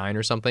 8 or 9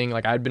 or something.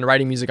 Like I'd been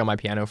writing music on my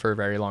piano for a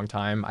very long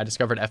time. I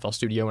discovered FL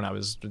Studio when I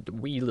was a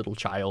wee little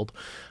child,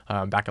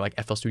 back at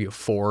like FL Studio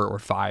 4 or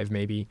 5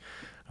 maybe.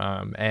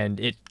 And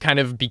it kind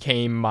of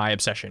became my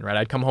obsession, right?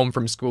 I'd come home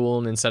from school,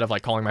 and instead of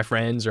like calling my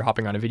friends or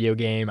hopping on a video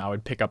game, I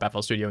would pick up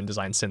FL Studio and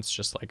design synths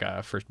just like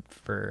for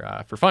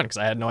fun, because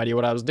I had no idea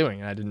what I was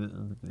doing, and I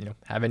didn't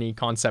have any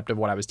concept of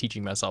what I was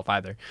teaching myself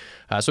either.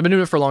 So I've been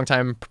doing it for a long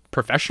time.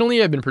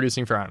 Professionally, I've been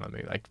producing for, I don't know,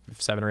 maybe like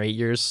 7 or 8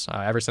 years,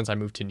 ever since I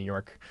moved to New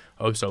York,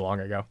 oh so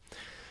long ago.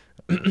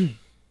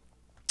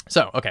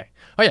 So, okay.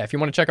 Oh yeah, if you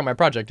want to check out my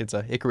project, it's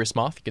a Icarus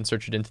Moth. You can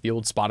search it into the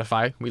old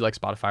Spotify. We like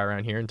Spotify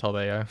around here until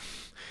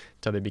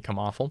they become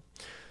awful.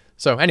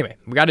 So anyway,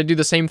 we got to do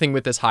the same thing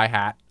with this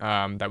hi-hat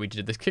that we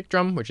did this kick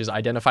drum, which is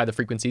identify the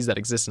frequencies that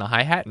exist in a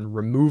hi-hat and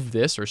remove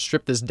this or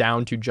strip this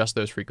down to just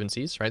those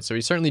frequencies, right? So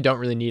we certainly don't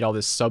really need all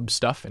this sub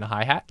stuff in a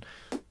hi-hat.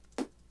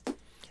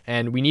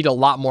 And we need a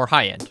lot more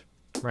high end,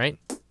 right?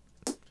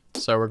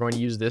 So we're going to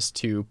use this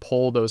to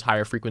pull those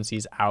higher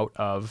frequencies out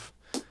of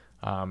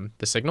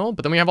the signal,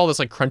 but then we have all this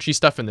like crunchy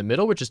stuff in the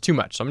middle, which is too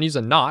much. So I'm gonna use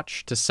a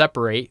notch to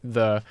separate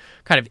the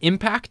kind of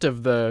impact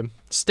of the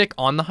stick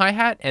on the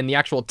hi-hat and the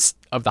actual tss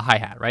of the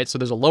hi-hat, right? So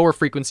there's a lower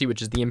frequency,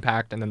 which is the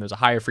impact, and then there's a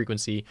higher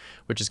frequency,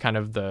 which is kind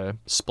of the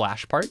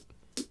splash part.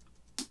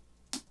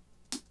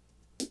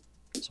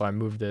 So I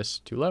move this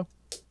too low.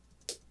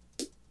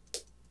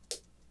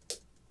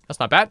 That's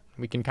not bad.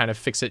 We can kind of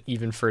fix it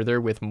even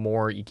further with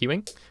more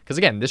EQing. Because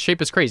again, this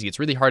shape is crazy. It's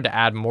really hard to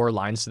add more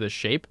lines to this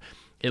shape,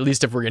 at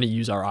least if we're going to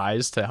use our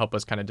eyes to help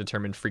us kind of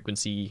determine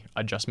frequency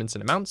adjustments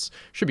and amounts.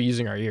 Should be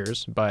using our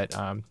ears, but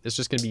it's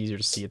just going to be easier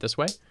to see it this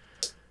way.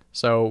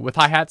 So with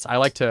hi-hats, I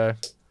like to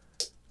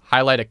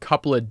highlight a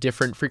couple of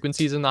different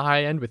frequencies in the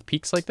high end with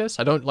peaks like this.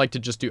 I don't like to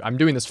just do, I'm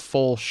doing this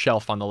full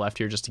shelf on the left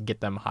here just to get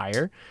them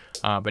higher.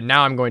 But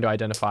now I'm going to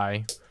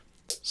identify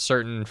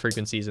certain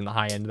frequencies in the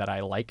high end that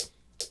I like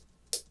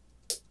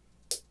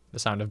the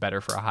sound of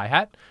better for a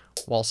hi-hat,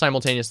 while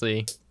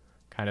simultaneously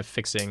kind of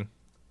fixing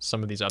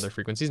some of these other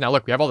frequencies. Now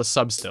look, we have all the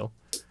subs still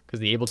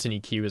because the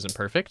Ableton EQ isn't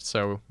perfect,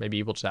 so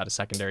maybe we'll just add a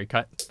secondary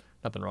cut.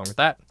 Nothing wrong with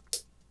that.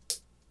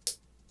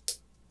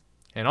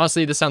 And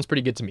honestly, this sounds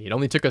pretty good to me. It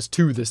only took us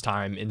 2 this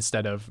time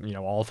instead of,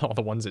 all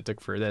the ones it took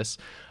for this.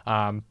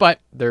 But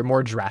they're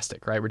more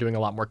drastic, right? We're doing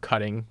a lot more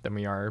cutting than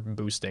we are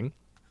boosting.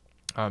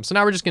 So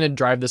now we're just going to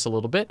drive this a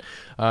little bit.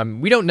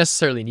 We don't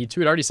necessarily need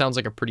to. It already sounds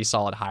like a pretty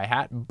solid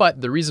hi-hat,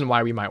 but the reason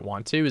why we might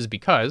want to is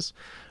because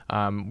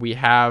we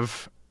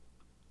have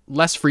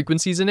less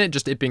frequencies in it,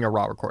 just it being a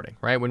raw recording,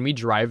 right? When we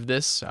drive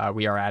this,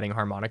 we are adding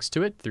harmonics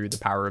to it through the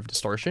power of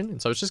distortion.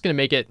 And so it's just going to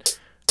make it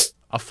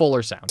a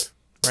fuller sound,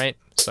 right?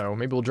 So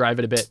maybe we'll drive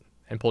it a bit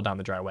and pull down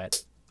the dry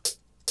wet.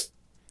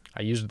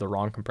 I used the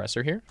wrong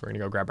compressor here. We're going to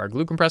go grab our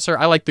glue compressor.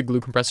 I like the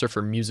glue compressor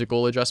for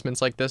musical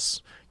adjustments like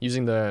this.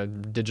 Using the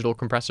digital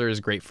compressor is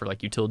great for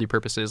like utility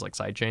purposes like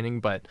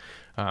sidechaining, but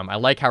I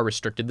like how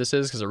restricted this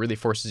is because it really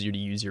forces you to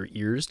use your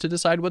ears to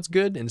decide what's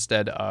good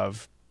instead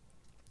of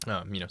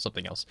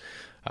something else.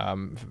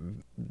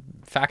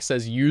 Fact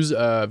says use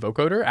a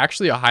vocoder.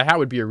 Actually, a hi-hat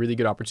would be a really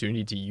good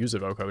opportunity to use a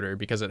vocoder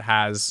because it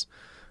has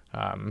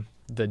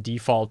the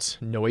default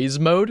noise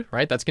mode,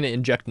 right? That's going to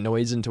inject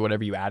noise into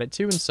whatever you add it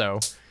to. And so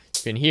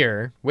you can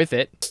hear with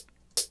it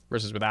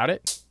versus without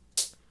it,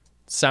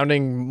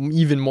 sounding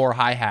even more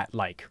hi-hat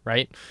like,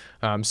 right?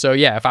 So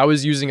yeah, if I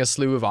was using a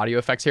slew of audio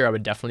effects here, I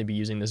would definitely be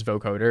using this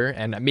vocoder.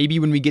 And maybe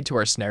when we get to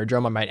our snare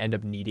drum, I might end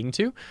up needing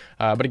to.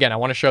 But again, I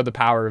want to show the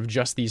power of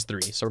just these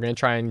 3. So we're going to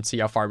try and see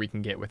how far we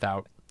can get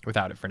without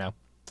it for now.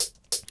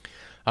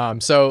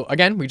 So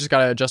again, we just got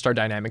to adjust our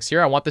dynamics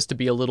here. I want this to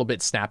be a little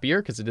bit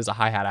snappier because it is a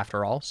hi-hat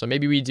after all. So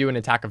maybe we do an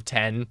attack of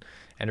 10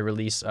 and a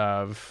release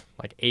of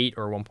like 8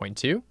 or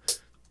 1.2,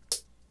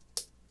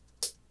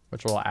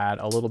 which will add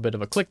a little bit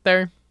of a click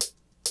there,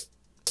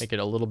 make it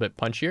a little bit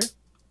punchier.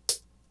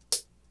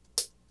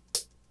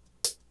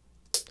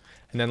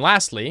 And then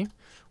lastly,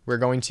 we're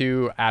going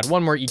to add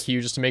one more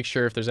EQ just to make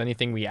sure if there's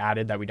anything we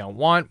added that we don't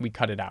want, we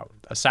cut it out.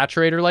 A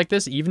saturator like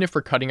this, even if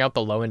we're cutting out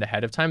the low end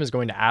ahead of time, is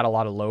going to add a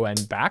lot of low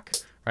end back,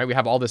 right? We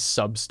have all this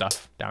sub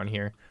stuff down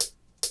here.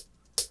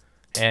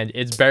 And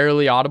it's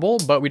barely audible,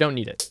 but we don't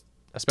need it.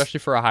 Especially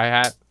for a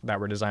hi-hat that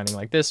we're designing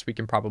like this, we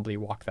can probably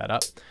walk that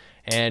up.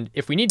 And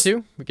if we need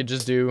to, we could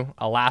just do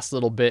a last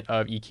little bit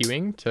of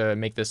EQing to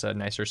make this a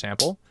nicer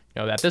sample.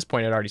 At this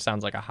point, it already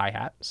sounds like a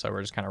hi-hat, so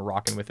we're just kind of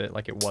rocking with it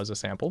like it was a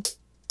sample.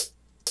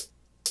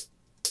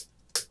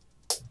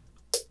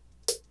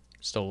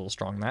 Still a little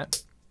strong,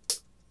 that.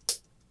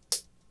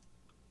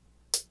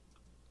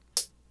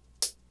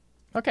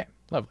 Okay,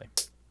 lovely.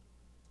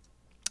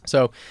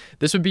 So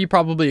this would be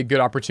probably a good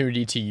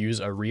opportunity to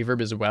use a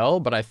reverb as well,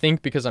 but I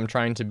think because I'm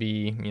trying to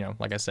be,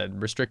 like I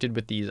said, restricted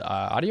with these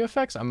audio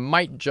effects, I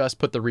might just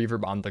put the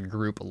reverb on the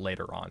group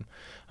later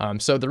on.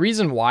 So the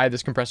reason why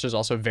this compressor is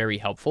also very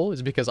helpful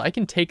is because I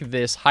can take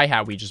this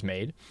hi-hat we just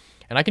made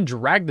and I can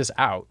drag this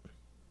out.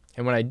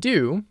 And when I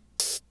do,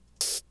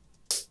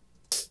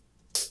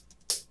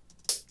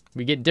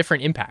 we get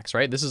different impacts,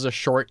 right? This is a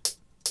short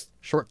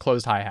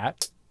closed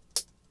hi-hat.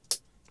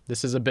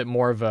 This is a bit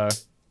more of a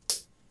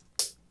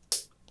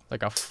like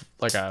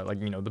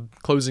the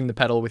closing the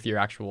pedal with your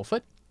actual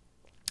foot.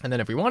 And then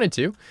if we wanted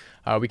to,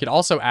 we could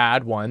also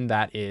add one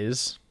that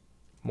is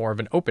more of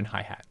an open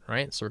hi-hat,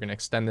 right? So we're going to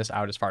extend this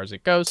out as far as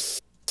it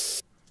goes,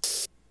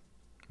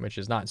 which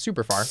is not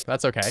super far, but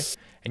that's okay.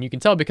 And you can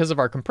tell because of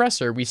our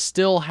compressor, we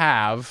still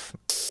have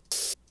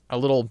a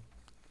little,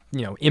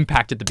 you know,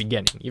 impact at the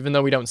beginning. Even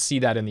though we don't see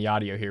that in the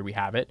audio here, we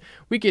have it.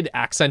 We could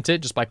accent it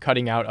just by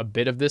cutting out a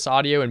bit of this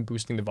audio and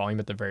boosting the volume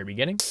at the very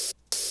beginning.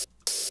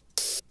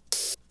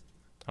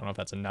 I don't know if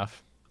that's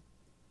enough.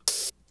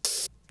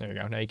 There we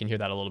go. Now you can hear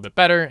that a little bit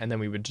better. And then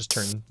we would just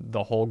turn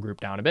the whole group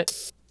down a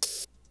bit.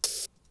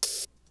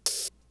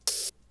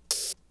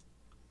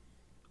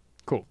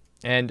 Cool.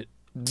 And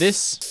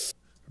this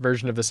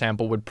version of the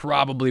sample would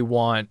probably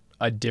want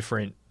a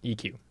different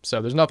EQ.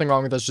 So there's nothing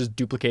wrong with us just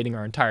duplicating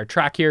our entire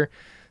track here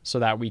so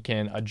that we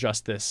can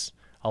adjust this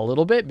a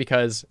little bit,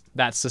 because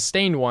that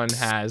sustained one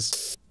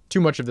has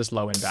too much of this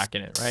low end back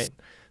in it, right?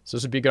 So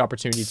this would be a good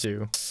opportunity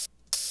to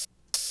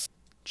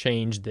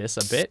change this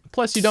a bit.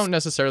 Plus, you don't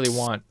necessarily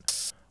want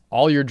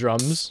all your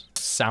drums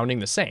sounding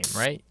the same,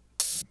 right?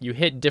 You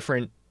hit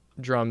different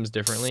drums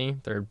differently.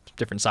 They're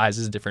different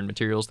sizes, different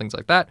materials, things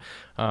like that.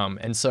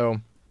 And so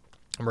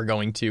we're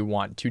going to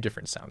want two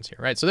different sounds here,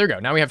 right? So there we go.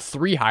 Now we have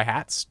 3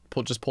 hi-hats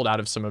just pulled out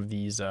of some of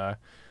these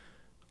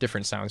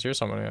different sounds here.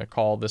 So I'm going to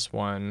call this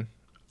one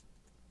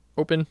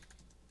open,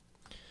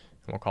 and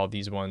we'll call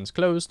these ones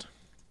closed.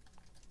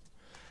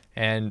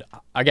 And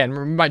again,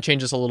 we might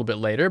change this a little bit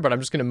later, but I'm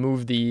just going to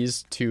move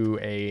these to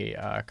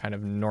a kind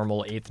of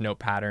normal 8th note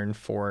pattern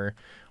for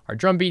our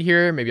drum beat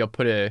here. Maybe I'll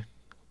put an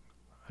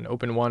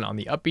open one on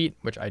the upbeat,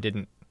 which I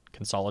didn't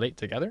consolidate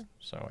together,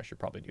 so I should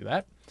probably do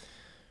that.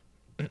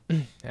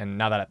 And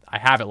now that I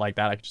have it like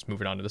that, I can just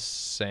move it onto the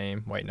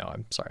same. Wait, no,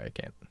 I'm sorry, I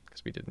can't,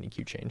 because we did an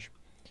EQ change.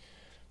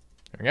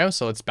 There we go.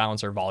 So let's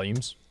balance our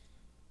volumes.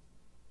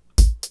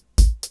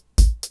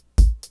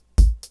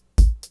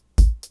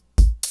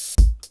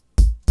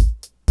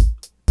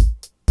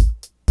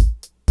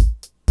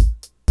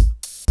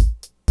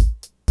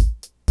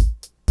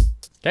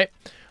 Okay,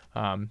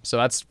 so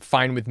that's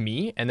fine with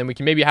me. And then we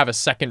can maybe have a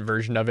second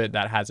version of it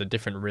that has a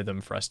different rhythm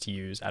for us to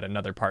use at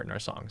another part in our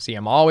song. See,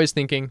 I'm always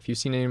thinking, if you've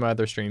seen any of my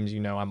other streams, you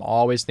know I'm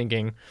always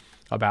thinking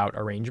about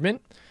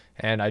arrangement.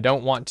 And I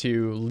don't want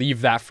to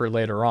leave that for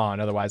later on,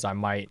 otherwise I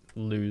might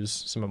lose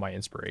some of my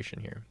inspiration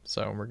here.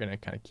 So we're going to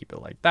kind of keep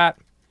it like that.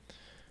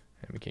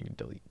 And we can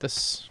delete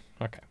this.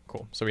 Okay,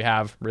 cool. So we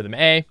have rhythm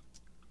A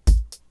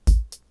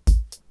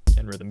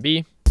and rhythm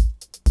B.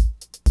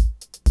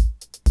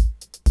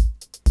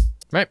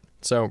 Right,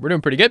 so we're doing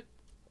pretty good.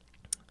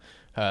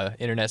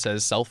 Internet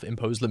says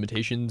self-imposed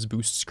limitations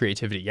boosts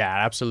creativity.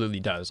 Yeah, it absolutely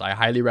does. I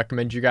highly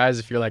recommend you guys,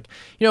 if you're like,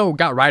 you know,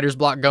 got writer's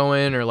block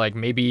going, or like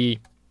maybe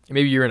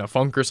you're in a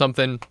funk or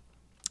something,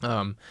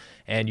 and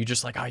you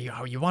just like,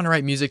 you want to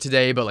write music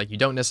today, but like you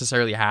don't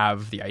necessarily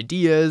have the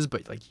ideas,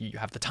 but like you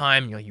have the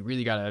time, you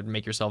really got to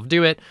make yourself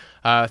do it.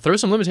 Throw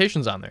some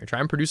limitations on there. Try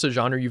and produce a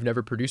genre you've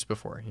never produced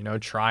before. You know,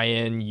 try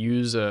and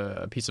use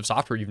a piece of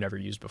software you've never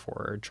used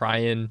before. Or try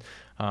and,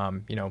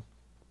 you know,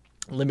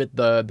 limit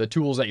the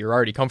tools that you're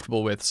already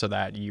comfortable with, so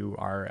that you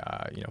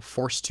are you know,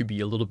 forced to be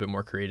a little bit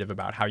more creative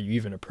about how you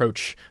even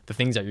approach the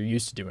things that you're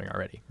used to doing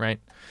already, right?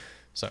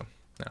 So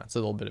that's a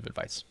little bit of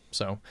advice.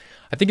 So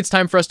I think it's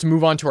time for us to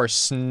move on to our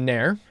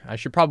snare. I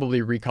should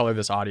probably recolor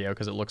this audio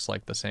because it looks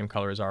like the same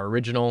color as our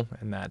original,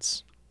 and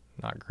that's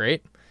not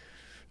great.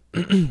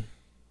 Wow,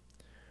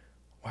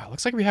 it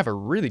looks like we have a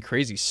really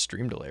crazy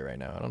stream delay right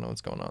now. I don't know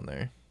what's going on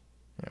there.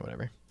 Yeah,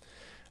 whatever.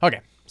 Okay,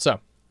 so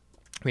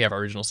we have our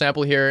original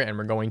sample here, and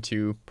we're going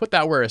to put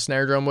that where a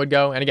snare drum would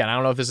go. And again, I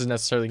don't know if this is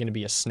necessarily going to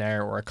be a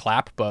snare or a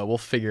clap, but we'll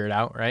figure it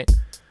out, right?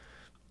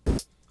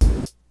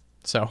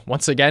 So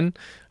once again,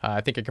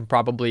 I think I can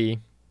probably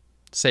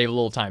save a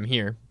little time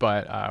here,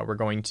 but we're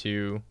going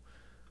to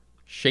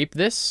shape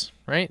this,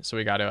 right? So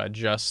we got to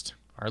adjust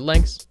our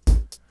lengths,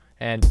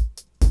 and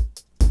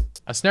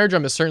a snare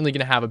drum is certainly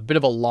going to have a bit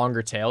of a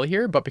longer tail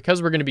here, but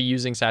because we're going to be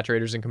using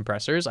saturators and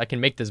compressors, I can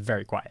make this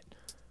very quiet.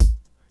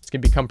 It's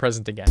going to become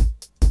present again.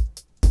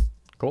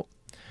 Cool.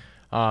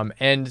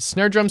 And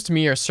snare drums to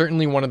me are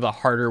certainly one of the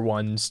harder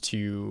ones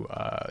to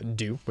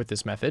do with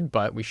this method,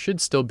 but we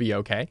should still be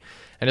okay.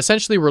 And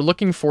essentially we're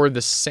looking for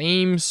the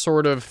same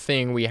sort of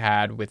thing we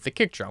had with the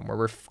kick drum, where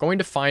we're going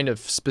to find a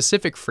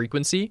specific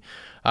frequency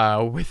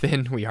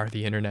within We Are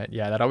the Internet.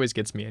 Yeah, that always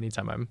gets me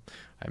anytime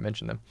I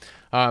mention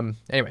them.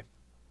 Anyway.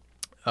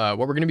 What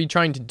we're going to be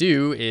trying to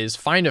do is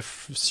find a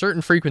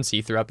certain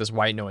frequency throughout this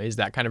white noise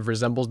that kind of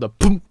resembles the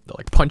boom, the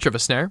like punch of a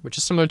snare, which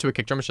is similar to a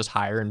kick drum. It's just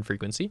higher in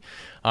frequency,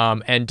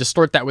 and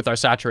distort that with our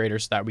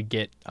saturator so that we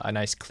get a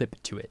nice clip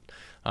to it.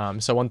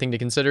 So one thing to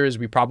consider is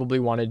we probably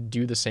want to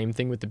do the same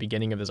thing with the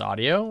beginning of this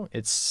audio.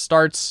 It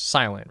starts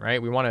silent,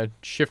 right? We want to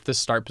shift the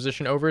start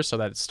position over so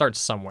that it starts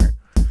somewhere.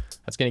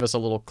 That's going to give us a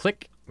little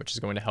click, which is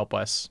going to help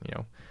us, you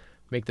know,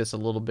 make this a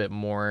little bit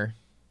more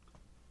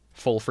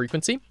full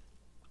frequency.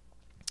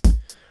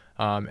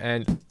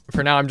 And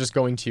for now, I'm just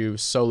going to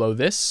solo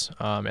this,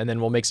 and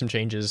then we'll make some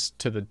changes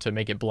to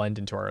make it blend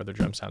into our other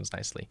drum sounds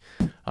nicely.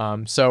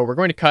 So we're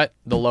going to cut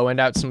the low end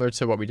out similar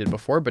to what we did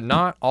before, but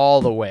not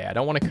all the way. I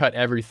don't want to cut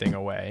everything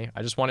away.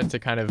 I just want it to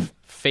kind of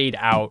fade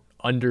out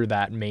under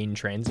that main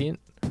transient.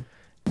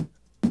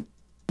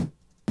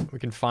 We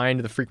can find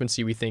the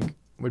frequency we think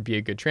would be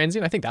a good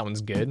transient. I think that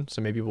one's good,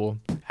 so maybe we'll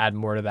add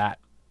more to that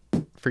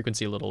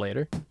frequency a little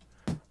later.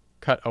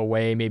 Cut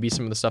away maybe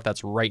some of the stuff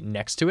that's right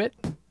next to it,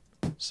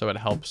 so it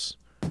helps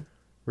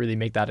really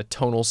make that a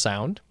tonal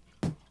sound.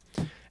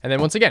 And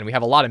then once again, we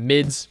have a lot of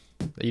mids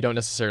that you don't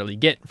necessarily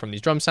get from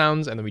these drum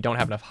sounds, and then we don't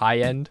have enough high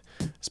end,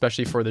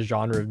 especially for the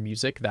genre of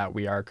music that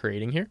we are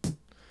creating here.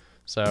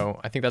 So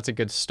I think that's a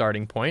good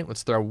starting point.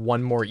 Let's throw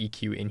one more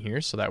EQ in here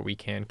so that we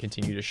can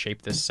continue to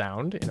shape this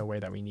sound in a way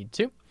that we need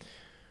to.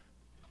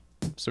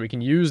 So we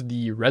can use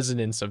the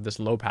resonance of this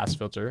low pass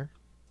filter,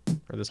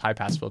 or this high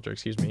pass filter,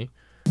 excuse me,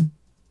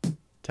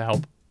 to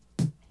help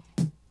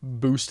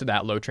boost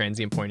that low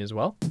transient point as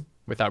well,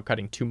 without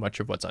cutting too much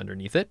of what's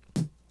underneath it.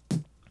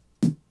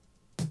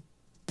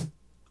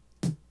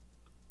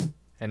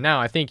 And now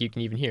I think you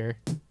can even hear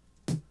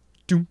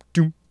doom,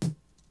 doom,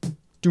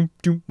 doom,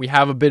 doom. We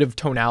have a bit of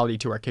tonality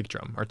to our kick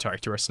drum, or sorry,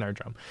 to our snare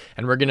drum.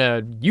 And we're going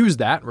to use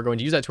that. We're going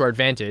to use that to our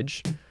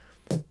advantage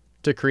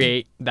to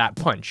create that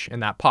punch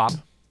and that pop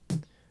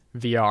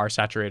via our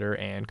saturator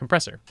and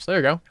compressor. So there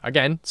you go.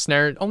 Again,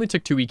 snare only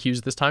took 2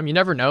 EQs this time. You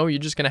never know. You're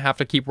just going to have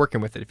to keep working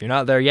with it. If you're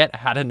not there yet,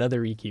 add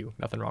another EQ.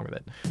 Nothing wrong with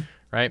it,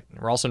 right?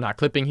 We're also not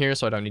clipping here,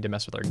 so I don't need to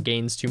mess with our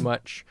gains too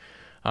much.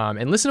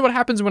 And listen to what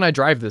happens when I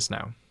drive this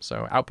now.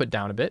 So output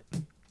down a bit.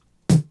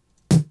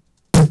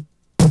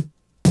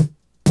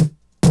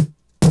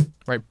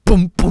 Right,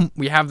 boom, boom.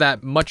 We have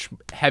that much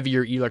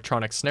heavier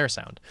electronic snare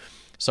sound.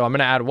 So I'm going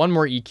to add one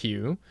more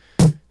EQ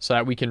so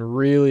that we can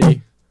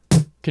really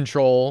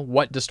control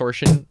what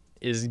distortion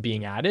is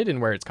being added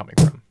and where it's coming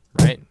from,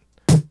 right?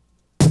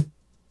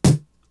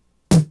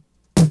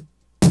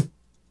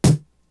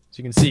 So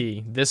you can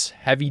see this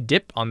heavy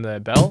dip on the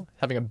bell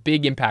having a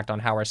big impact on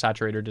how our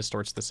saturator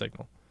distorts the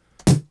signal.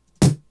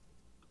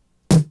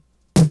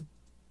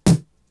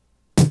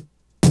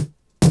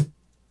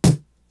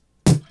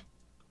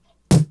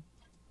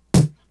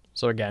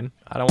 So again,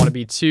 I don't want to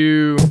be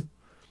too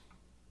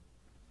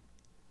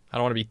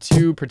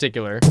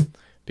particular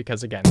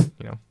because again,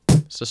 you know,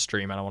 it's a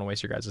stream. I don't want to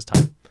waste your guys'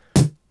 time.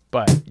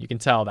 But you can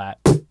tell that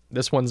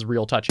this one's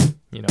real touchy.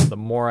 You know, the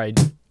more I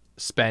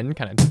spend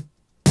kind of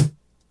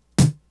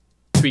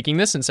tweaking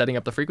this and setting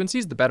up the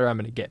frequencies, the better I'm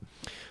going to get.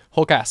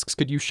 Hulk asks,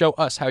 could you show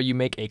us how you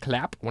make a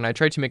clap? When I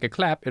try to make a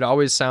clap, it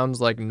always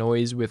sounds like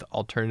noise with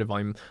alternative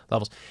volume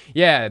levels.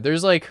 Yeah,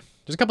 there's a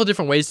couple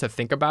different ways to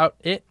think about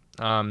it.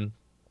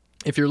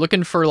 If you're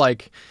looking for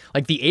like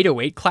the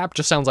 808 clap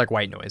just sounds like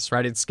white noise,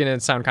 right? It's going to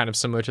sound kind of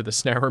similar to the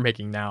snare we're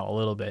making now a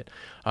little bit.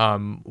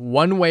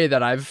 One way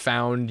that I've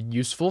found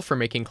useful for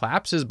making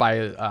claps is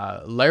by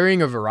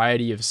layering a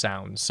variety of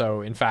sounds.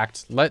 So in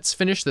fact, let's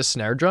finish the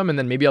snare drum and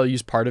then maybe I'll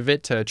use part of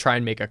it to try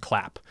and make a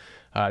clap.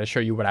 To show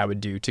you what I would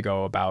do to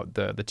go about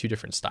the 2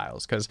 different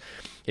styles. Because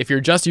if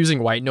you're just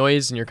using white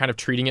noise and you're kind of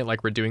treating it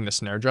like we're doing the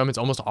snare drum, it's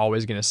almost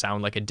always going to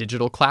sound like a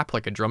digital clap,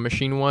 like a drum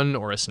machine one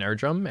or a snare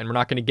drum. And we're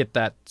not going to get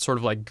that sort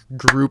of like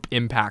group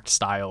impact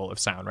style of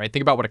sound, right?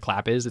 Think about what a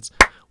clap is. It's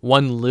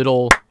one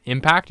little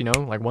impact, you know,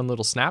 like one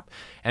little snap.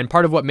 And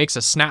part of what makes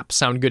a snap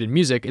sound good in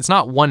music, it's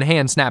not one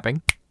hand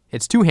snapping.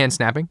 It's 2 hands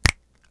snapping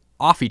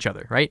off each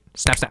other, right?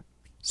 Snap, snap,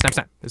 snap,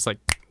 snap. It's like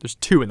there's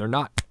 2 and they're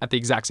not at the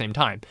exact same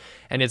time.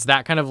 And it's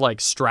that kind of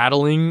like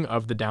straddling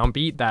of the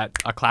downbeat that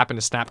a clap and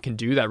a snap can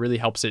do that really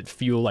helps it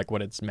feel like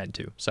what it's meant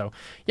to. So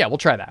yeah, we'll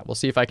try that. We'll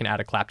see if I can add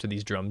a clap to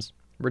these drums.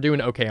 We're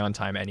doing okay on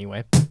time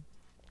anyway.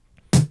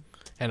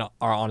 And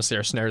honestly,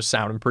 our snares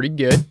sounding pretty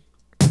good,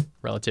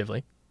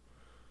 relatively.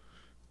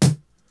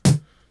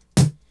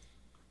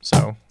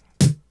 So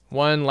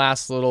one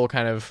last little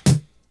kind of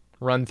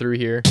run through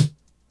here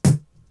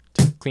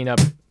to clean up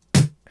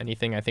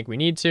anything I think we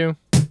need to.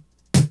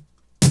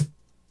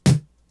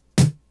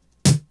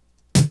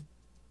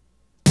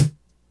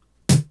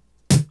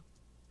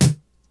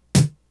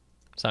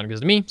 Sounded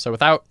good to me. So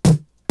without,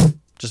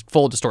 just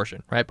full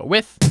distortion, right? But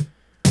with,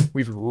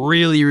 we've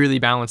really, really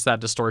balanced that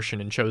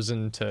distortion and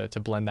chosen to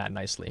blend that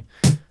nicely.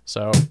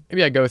 So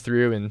maybe I go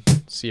through and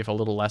see if a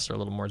little less or a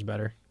little more is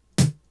better.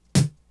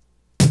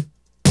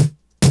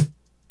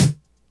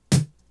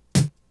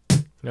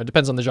 You know, it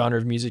depends on the genre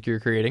of music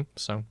you're creating.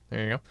 So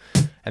there you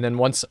go. And then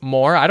once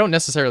more, I don't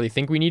necessarily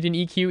think we need an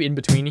EQ in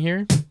between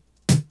here.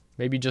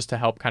 Maybe just to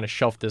help kind of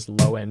shelf this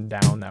low end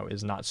down. That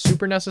is not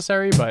super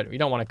necessary, but we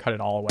don't want to cut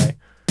it all away.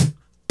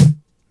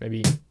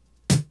 Maybe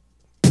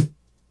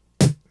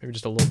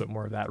just a little bit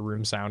more of that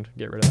room sound.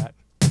 Get rid of that.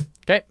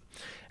 Okay.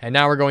 And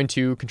now we're going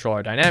to control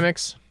our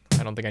dynamics.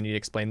 I don't think I need to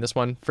explain this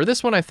one. For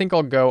this one, I think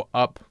I'll go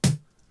up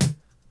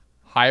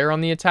higher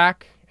on the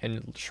attack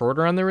and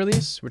shorter on the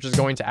release, which is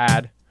going to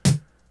add a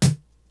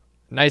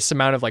nice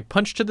amount of like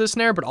punch to the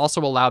snare, but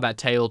also allow that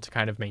tail to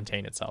kind of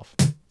maintain itself.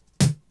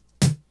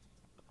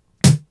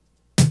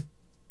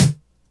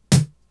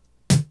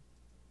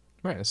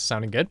 All right, this is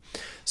sounding good.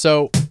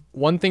 So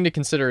one thing to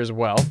consider as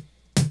well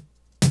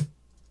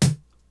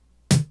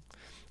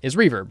is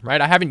reverb,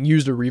 right? I haven't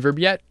used a reverb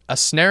yet. A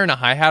snare and a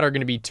hi-hat are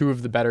going to be two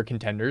of the better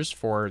contenders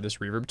for this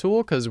reverb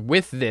tool, because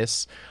with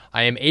this,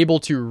 I am able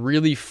to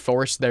really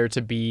force there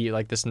to be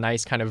like this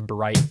nice kind of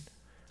bright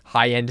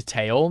high-end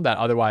tail that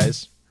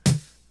otherwise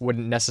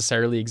wouldn't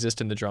necessarily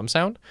exist in the drum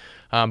sound.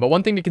 But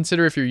one thing to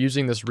consider if you're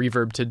using this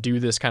reverb to do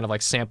this kind of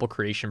like sample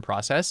creation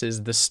process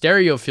is the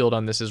stereo field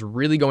on this is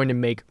really going to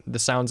make the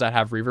sounds that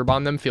have reverb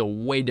on them feel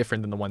way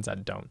different than the ones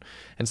that don't.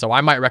 And so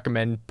I might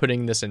recommend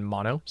putting this in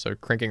mono, so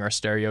cranking our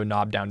stereo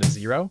knob down to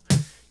 0.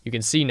 You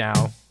can see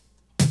now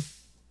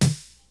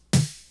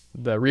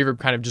the reverb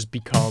kind of just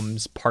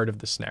becomes part of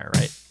the snare,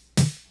 right?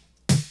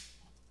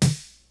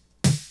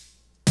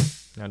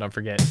 Now don't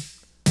forget,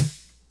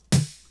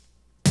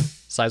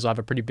 size will have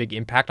a pretty big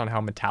impact on how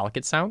metallic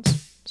it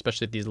sounds,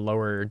 especially at these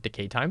lower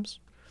decay times.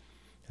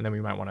 And then we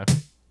might want to,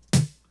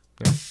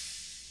 you know,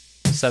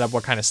 set up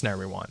what kind of snare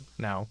we want.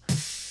 Now,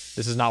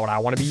 this is not what I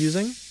want to be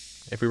using.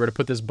 If we were to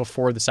put this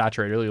before the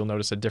saturator, you'll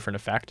notice a different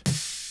effect.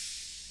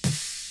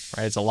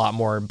 Right? It's a lot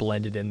more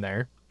blended in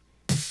there.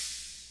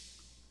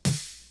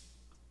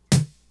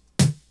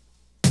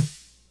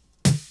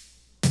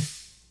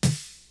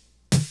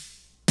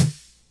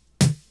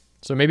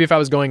 So maybe if I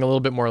was going a little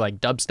bit more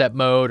like dubstep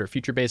mode or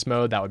future bass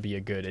mode, that would be a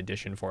good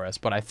addition for us.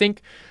 But I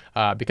think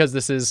because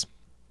this is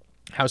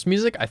house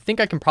music, I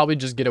think I can probably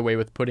just get away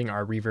with putting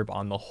our reverb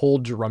on the whole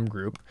drum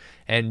group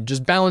and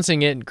just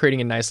balancing it and creating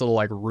a nice little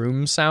like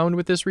room sound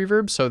with this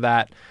reverb so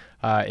that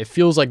it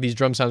feels like these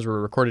drum sounds were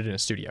recorded in a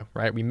studio,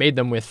 right? We made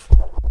them with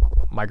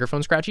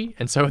microphone scratchy,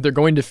 and so they're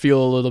going to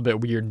feel a little bit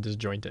weird and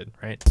disjointed,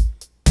 right?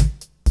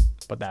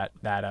 But that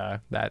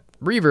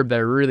reverb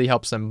there really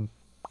helps them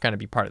kind of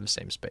be part of the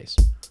same space.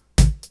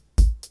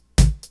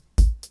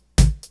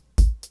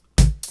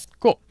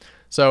 Cool.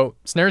 So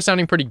snare is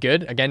sounding pretty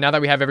good. Again, now that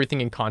we have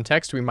everything in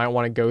context, we might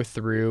want to go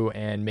through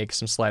and make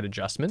some slight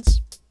adjustments.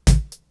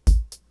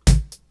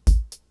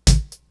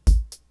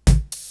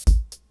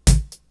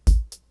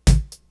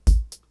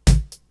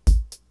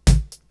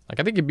 Like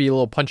I think it'd be a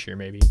little punchier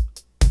maybe.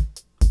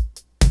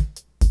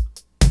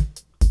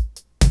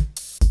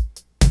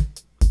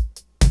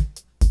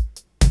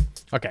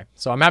 Okay,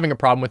 so I'm having a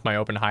problem with my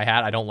open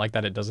hi-hat. I don't like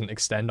that it doesn't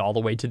extend all the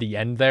way to the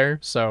end there.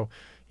 So,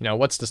 you know,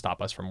 what's to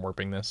stop us from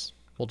warping this?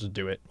 We'll just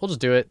do it. We'll just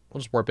do it. We'll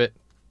just warp it.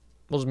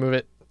 We'll just move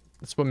it.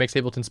 That's what makes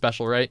Ableton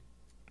special, right?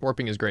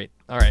 Warping is great.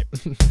 All right.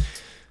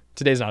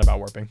 Today's not about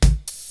warping.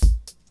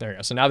 There we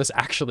go. So now this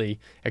actually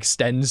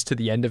extends to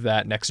the end of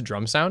that next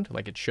drum sound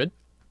like it should.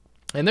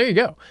 And there you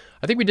go.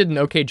 I think we did an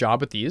okay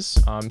job with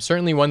these.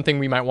 Certainly one thing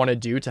we might want to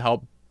do to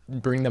help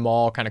bring them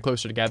all kind of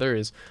closer together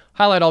is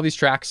highlight all these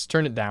tracks,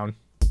 turn it down,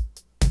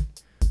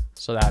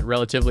 so that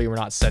relatively we're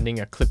not sending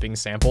a clipping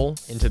sample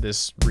into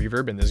this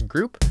reverb in this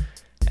group.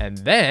 And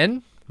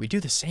then we do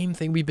the same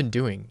thing we've been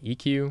doing.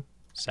 EQ,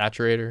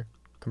 saturator,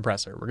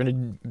 compressor.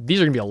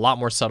 These are gonna be a lot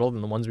more subtle than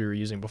the ones we were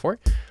using before.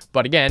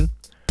 But again,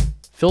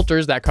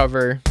 filters that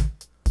cover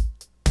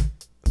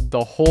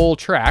the whole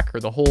track or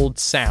the whole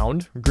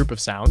sound, group of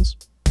sounds,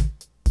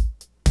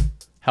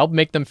 help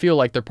make them feel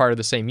like they're part of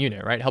the same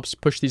unit, right? Helps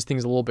push these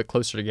things a little bit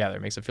closer together.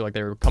 Makes it feel like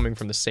they were coming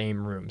from the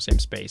same room, same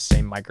space,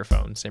 same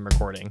microphone, same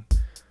recording.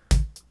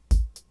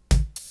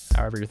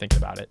 However you're thinking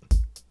about it.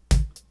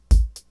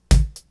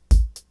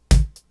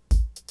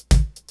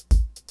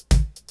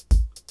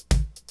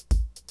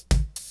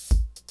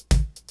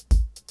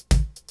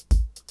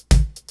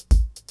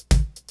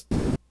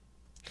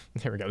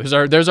 There we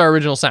go. There's our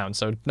original sound.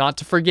 So not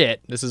to forget,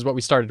 this is what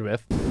we started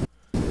with,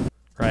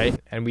 right?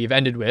 And we've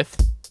ended with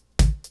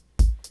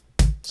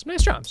some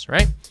nice drums,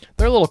 right?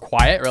 They're a little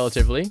quiet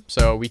relatively,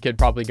 so we could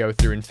probably go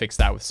through and fix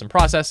that with some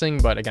processing.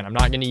 But again, I'm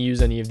not going to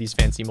use any of these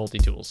fancy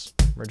multi-tools.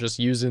 We're just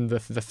using the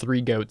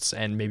 3 goats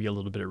and maybe a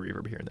little bit of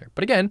reverb here and there.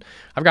 But again,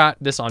 I've got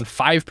this on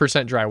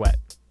 5% dry wet,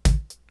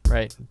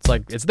 right? It's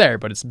like it's there,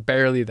 but it's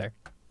barely there.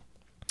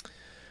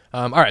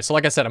 All right, so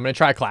like I said, I'm going to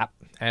try a clap,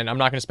 and I'm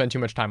not going to spend too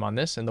much time on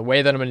this. And the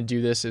way that I'm going to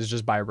do this is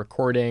just by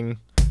recording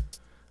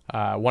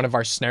one of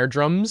our snare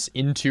drums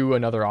into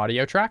another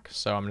audio track.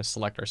 So I'm going to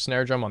select our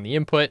snare drum on the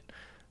input.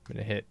 I'm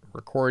going to hit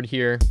record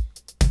here.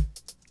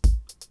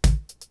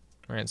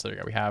 All right, so there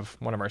we go. We have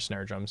one of our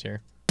snare drums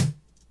here.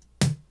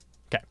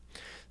 Okay,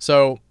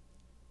 so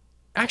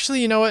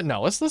actually, you know what?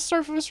 No, let's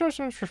start from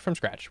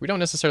scratch. We don't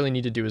necessarily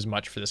need to do as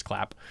much for this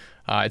clap.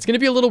 It's going to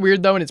be a little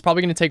weird though, and it's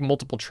probably going to take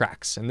multiple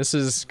tracks. And this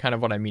is kind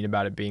of what I mean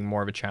about it being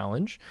more of a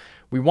challenge.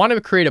 We want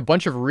to create a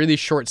bunch of really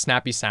short,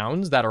 snappy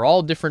sounds that are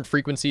all different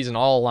frequencies and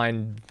all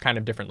aligned kind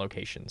of different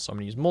locations. So I'm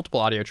going to use multiple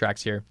audio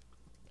tracks here,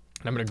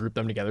 and I'm going to group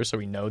them together so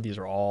we know these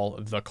are all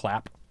the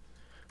clap,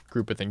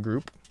 group within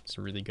group. It's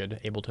a really good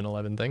Ableton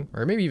 11 thing,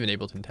 or maybe even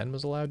Ableton 10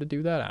 was allowed to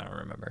do that. I don't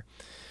remember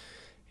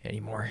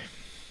anymore.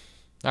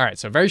 All right,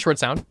 so very short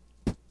sound,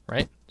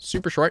 right?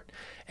 Super short.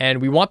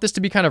 And we want this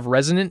to be kind of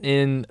resonant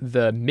in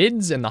the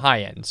mids and the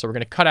high end. So we're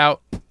going to cut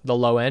out the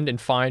low end and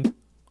find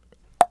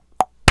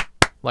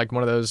like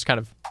one of those kind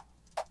of,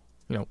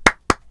 you know,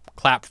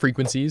 clap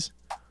frequencies.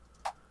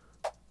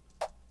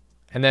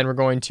 And then we're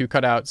going to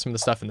cut out some of the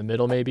stuff in the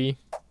middle maybe,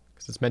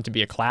 because it's meant to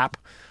be a clap.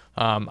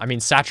 I mean,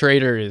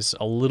 saturator is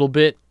a little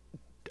bit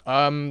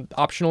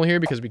optional here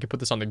because we could put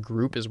this on the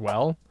group as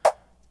well.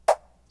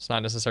 It's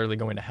not necessarily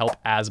going to help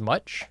as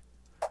much.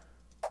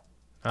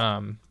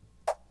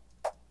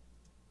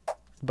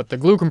 But the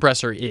glue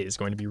compressor is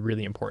going to be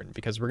really important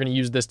because we're going to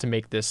use this to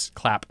make this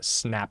clap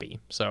snappy.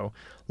 So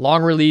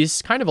long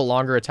release, kind of a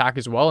longer attack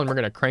as well, and we're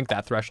going to crank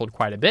that threshold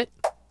quite a bit.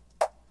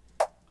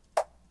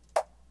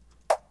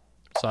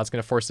 So that's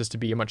going to force this to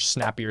be a much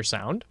snappier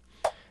sound.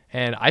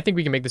 And I think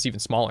we can make this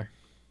even smaller.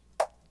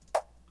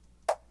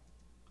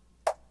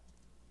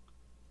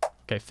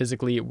 Okay,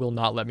 physically it will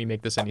not let me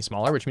make this any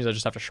smaller, which means I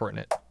just have to shorten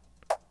it.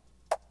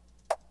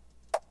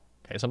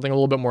 Okay, something a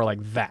little bit more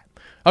like that.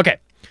 Okay,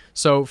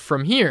 so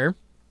from here,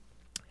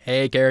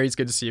 hey Gary, it's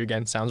good to see you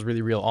again. Sounds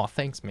really real. Oh,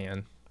 thanks,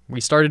 man. We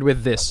started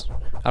with this.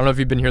 I don't know if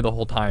you've been here the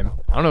whole time.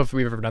 I don't know if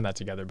we've ever done that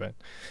together, but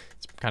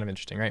it's kind of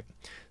interesting, right?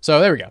 So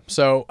there we go.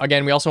 So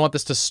again, we also want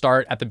this to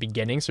start at the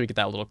beginning so we get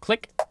that little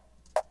click,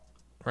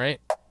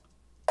 right?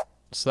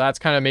 So that's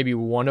kind of maybe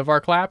one of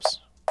our claps.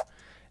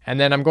 And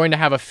then I'm going to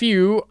have a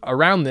few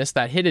around this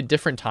that hit at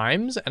different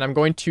times, and I'm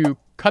going to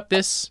cut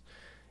this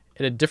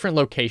at a different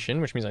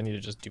location, which means I need to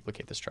just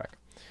duplicate this track.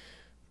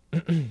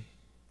 I'm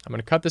going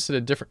to cut this at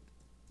a different...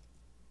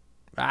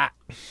 I'm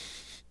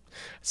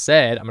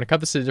going to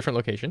cut this at a different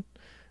location,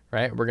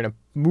 right? We're going to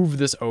move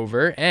this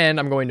over, and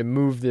I'm going to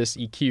move this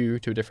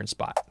EQ to a different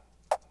spot.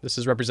 This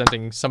is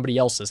representing somebody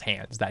else's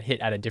hands that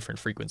hit at a different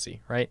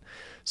frequency, right?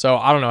 So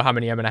I don't know how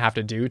many I'm going to have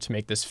to do to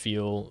make this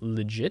feel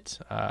legit,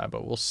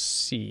 but we'll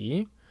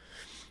see.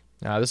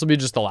 This will be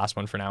just the last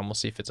one for now, and we'll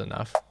see if it's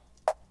enough.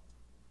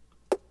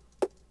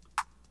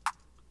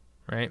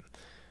 Right?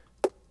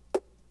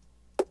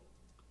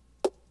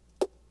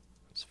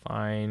 It's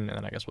fine, and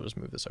then I guess we'll just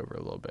move this over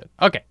a little bit.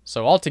 Okay,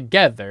 so all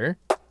together,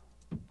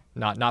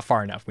 not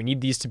far enough. We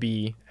need these to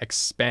be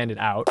expanded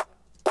out,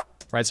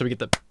 right? So we get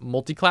the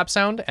multi-clap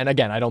sound, and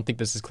again, I don't think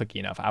this is clicky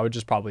enough. I would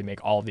just probably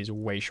make all of these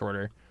way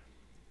shorter.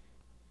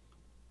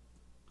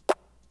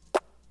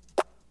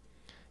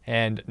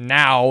 And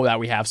now that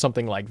we have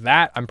something like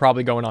that, I'm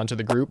probably going on to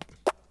the group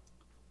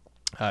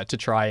to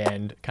try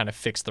and kind of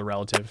fix the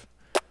relative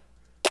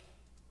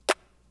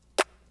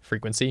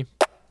frequency.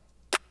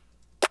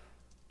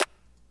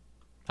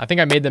 I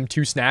think I made them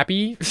too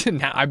snappy.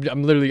 Now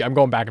I'm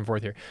going back and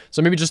forth here.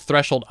 So maybe just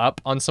threshold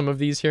up on some of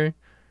these here,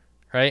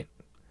 right?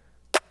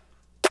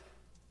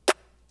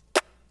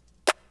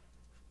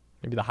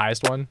 Maybe the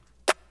highest one.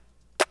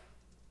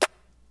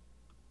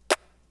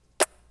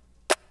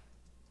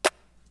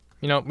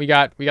 You know, we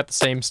got the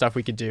same stuff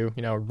we could do.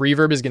 You know,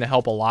 reverb is going to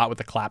help a lot with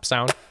the clap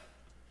sound.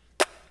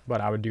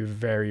 But I would do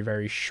very,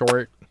 very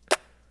short.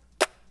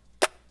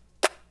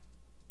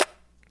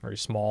 Very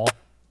small.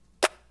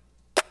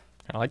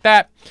 Kind of like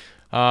that.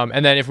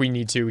 And then if we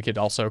need to, we could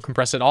also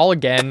compress it all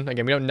again.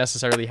 Again, we don't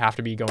necessarily have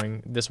to be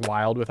going this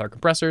wild with our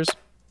compressors.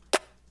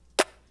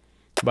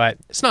 But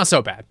it's not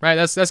so bad, right?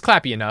 That's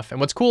clappy enough.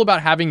 And what's cool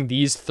about having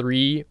these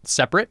three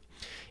separate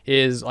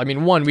is, I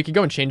mean, one, we could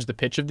go and change the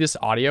pitch of this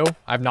audio.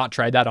 I've not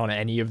tried that on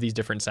any of these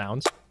different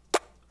sounds.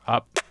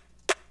 Up,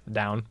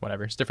 down,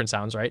 whatever. It's different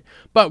sounds, right?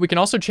 But we can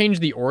also change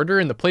the order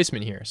and the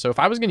placement here. So if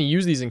I was going to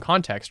use these in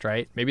context,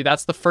 right, maybe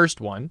that's the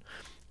first one.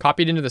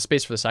 Copy it into the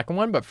space for the second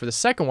one. But for the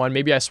second one,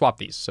 maybe I swap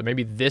these. So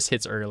maybe this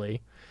hits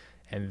early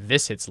and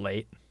this hits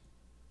late,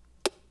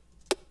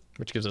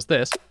 which gives us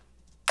this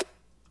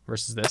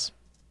versus this,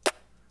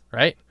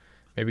 right?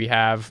 Maybe we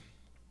have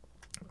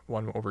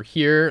one over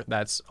here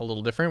that's a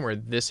little different where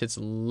this hits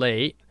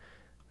late,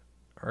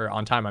 or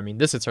on time. I mean,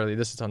 this hits early,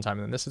 this hits on time,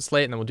 and then this hits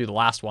late, and then we'll do the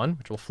last one,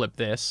 which will flip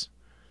this.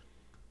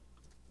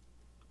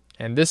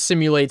 And this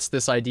simulates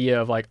this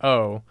idea of like,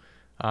 oh,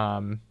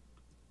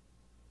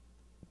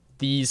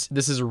 this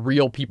is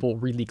real people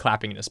really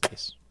clapping in a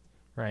space,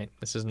 right?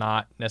 This is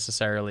not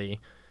necessarily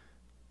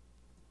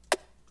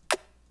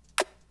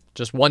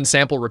just one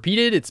sample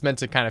repeated. It's meant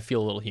to kind of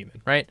feel a little human,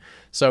 right?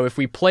 So if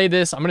we play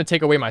this, I'm going to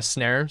take away my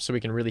snare so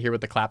we can really hear what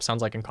the clap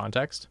sounds like in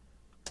context.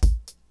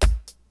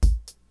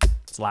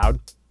 It's loud.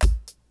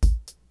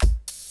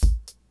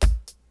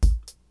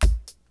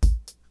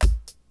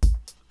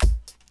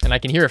 And I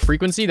can hear a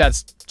frequency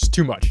that's just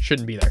too much. It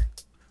shouldn't be there.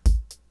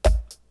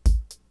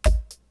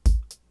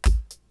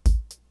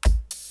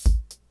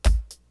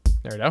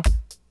 There we go.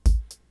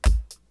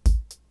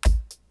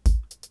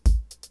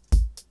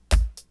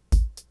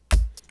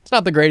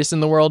 Not the greatest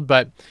in the world,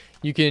 but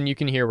you can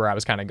hear where I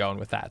was kind of going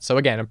with that. So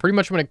again, pretty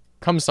much when it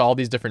comes to all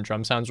these different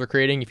drum sounds we're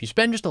creating, if you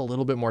spend just a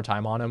little bit more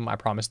time on them, I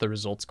promise the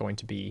result's going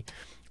to be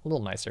a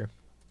little nicer.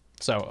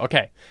 So,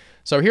 okay.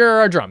 So here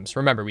are our drums.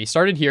 Remember, we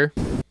started here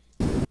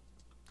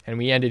and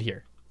we ended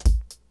here.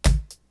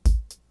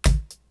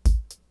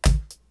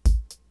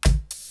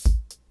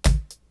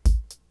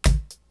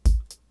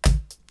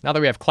 Now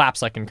that we have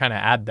claps, I can kind of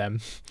add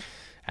them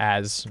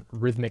as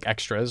rhythmic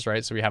extras,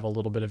 right? So we have a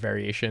little bit of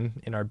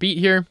variation in our beat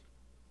here.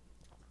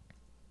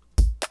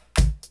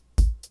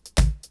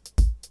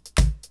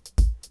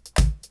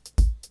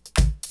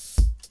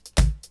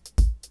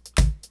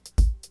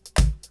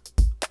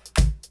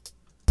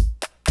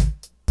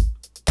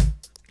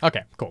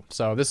 Okay, cool.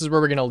 So this is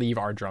where we're going to leave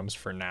our drums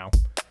for now.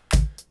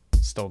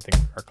 Still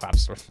think our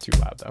claps are too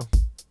loud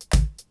though.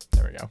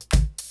 There we go.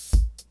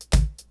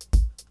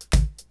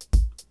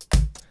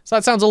 So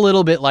that sounds a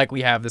little bit like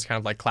we have this kind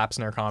of like clap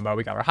snare combo.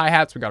 We got our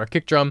hi-hats, we got our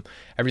kick drum,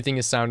 everything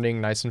is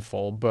sounding nice and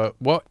full. But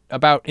what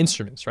about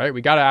instruments, right?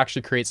 We got to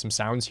actually create some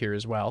sounds here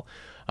as well.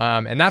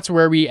 And that's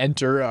where we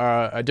enter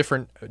a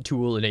different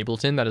tool in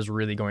Ableton that is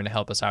really going to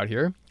help us out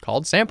here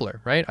called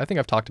Sampler, right? I think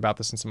I've talked about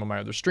this in some of my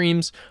other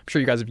streams. I'm sure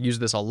you guys have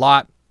used this a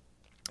lot.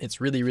 It's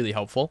really, really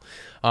helpful.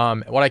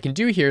 What I can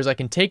do here is I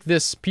can take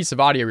this piece of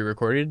audio we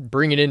recorded,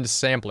 bring it into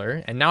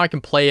Sampler, and now I can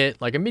play it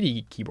like a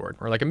MIDI keyboard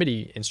or like a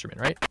MIDI instrument,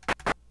 right?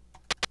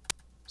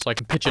 So I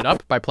can pitch it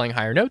up by playing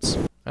higher notes,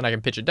 and I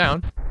can pitch it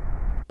down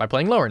by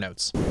playing lower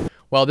notes.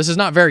 Well, this is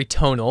not very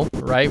tonal,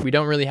 right? We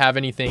don't really have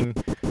anything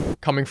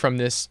coming from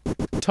this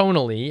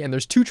tonally, and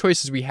there's two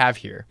choices we have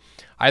here.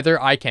 Either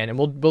I can, and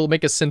we'll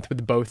make a synth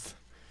with both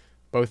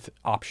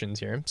options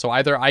here. So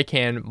either I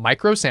can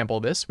micro sample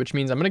this, which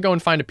means I'm going to go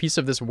and find a piece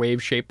of this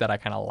wave shape that I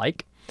kind of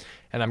like,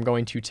 and I'm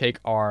going to take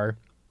our,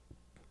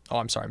 oh,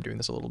 I'm sorry, I'm doing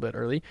this a little bit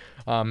early.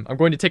 I'm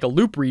going to take a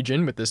loop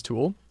region with this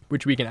tool,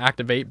 which we can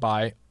activate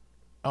by,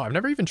 oh, I've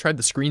never even tried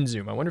the screen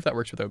zoom. I wonder if that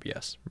works with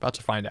OBS. We're about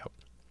to find out.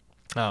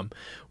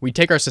 We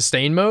take our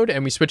sustain mode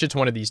and we switch it to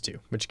one of these two,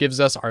 which gives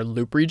us our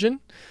loop region.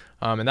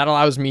 And that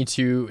allows me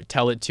to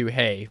tell it to,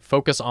 hey,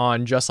 focus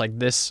on just like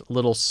this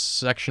little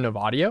section of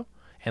audio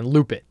and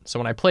loop it. So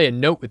when I play a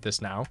note with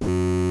this now,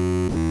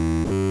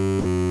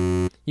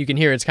 you can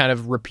hear it's kind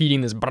of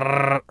repeating this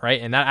brrr,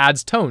 right? And that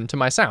adds tone to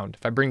my sound.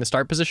 If I bring the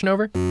start position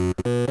over,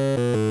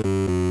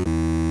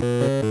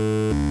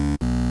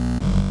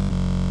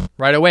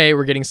 right away,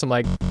 we're getting some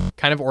like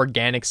kind of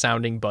organic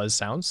sounding buzz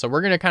sounds. So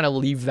we're going to kind of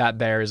leave that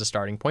there as a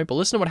starting point. But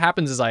listen to what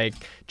happens as I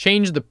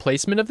change the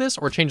placement of this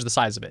or change the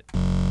size of it.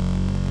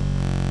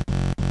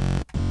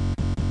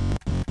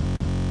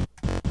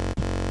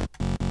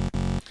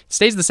 It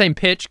stays the same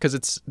pitch because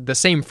it's the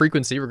same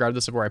frequency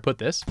regardless of where I put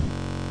this.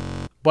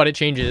 But it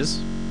changes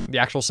the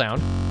actual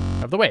sound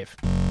of the wave.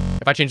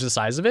 If I change the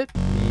size of it,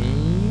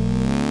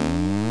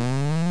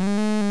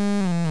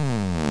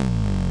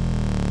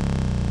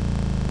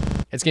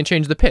 it's going to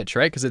change the pitch,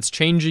 right? Because it's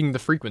changing the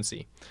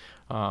frequency.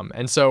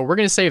 And so we're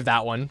going to save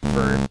that one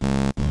for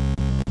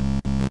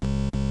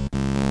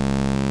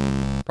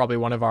probably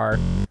one of our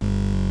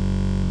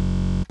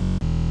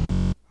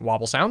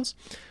wobble sounds.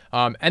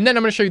 And then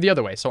I'm going to show you the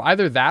other way. So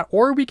either that,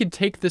 or we could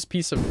take this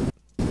piece of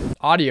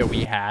audio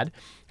we had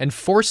and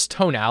force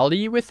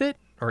tonality with it,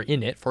 or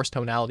in it, force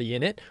tonality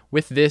in it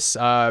with this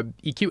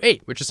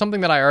EQ8, which is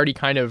something that I already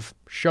kind of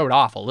showed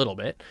off a little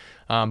bit.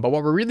 But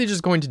what we're really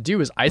just going to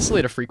do is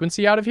isolate a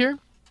frequency out of here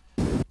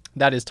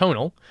that is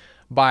tonal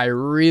by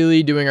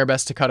really doing our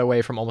best to cut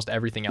away from almost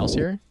everything else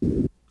here.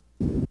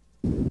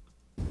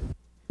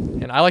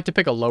 And I like to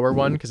pick a lower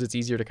one because it's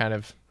easier to kind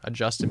of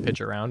adjust and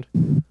pitch around.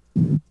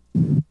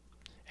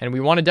 And we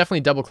want to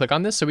definitely double click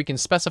on this so we can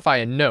specify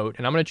a note.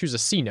 And I'm going to choose a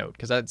C note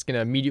because that's going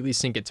to immediately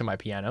sync it to my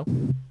piano.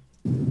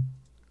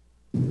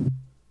 So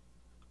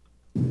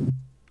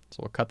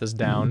we'll cut this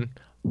down.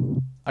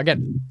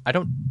 Again, I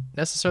don't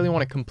necessarily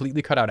want to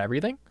completely cut out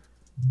everything,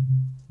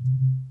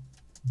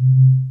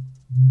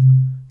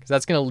 because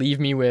that's going to leave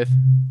me with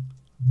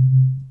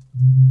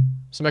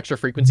some extra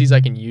frequencies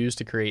I can use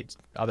to create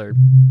other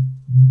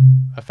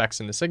effects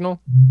in the signal.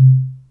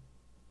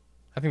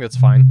 I think that's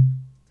fine.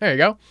 There you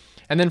go.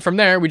 And then from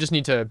there, we just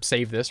need to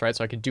save this, right?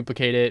 So I could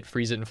duplicate it,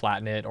 freeze it, and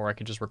flatten it, or I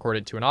could just record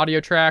it to an audio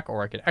track,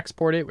 or I could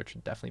export it, which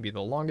would definitely be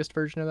the longest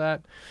version of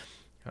that.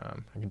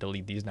 I can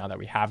delete these now that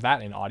we have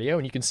that in audio,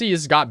 and you can see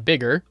it's got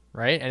bigger,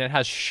 right? And it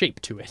has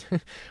shape to it,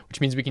 which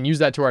means we can use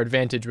that to our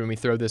advantage when we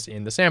throw this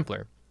in the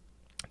sampler.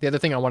 The other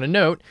thing I want to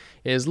note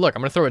is, look,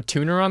 I'm going to throw a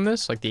tuner on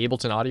this, like the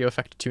Ableton Audio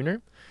Effect tuner,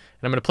 and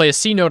I'm going to play a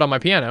C note on my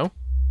piano,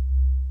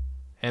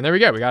 and there we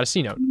go, we got a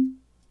C note.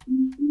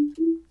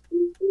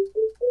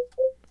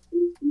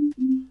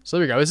 So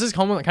there we go. This is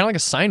kind of like a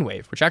sine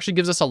wave, which actually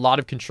gives us a lot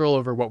of control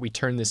over what we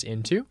turn this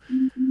into,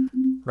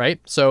 right?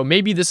 So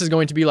maybe this is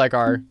going to be like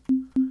our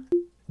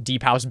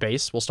deep house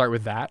bass. We'll start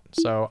with that.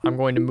 So I'm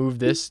going to move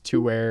this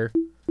to where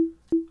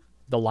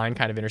the line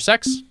kind of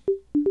intersects.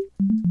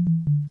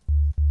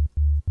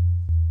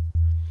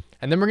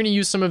 And then we're going to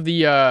use some of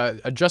the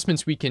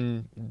adjustments we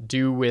can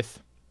do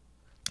with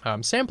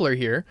Sampler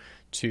here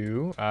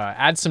to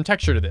add some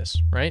texture to this,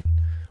 right?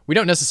 We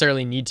don't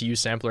necessarily need to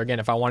use Sampler. Again,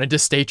 if I wanted to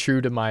stay true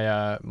to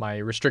my my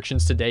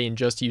restrictions today and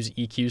just use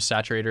EQ,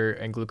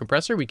 saturator, and glue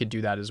compressor, we could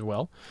do that as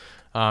well.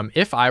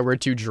 If I were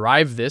to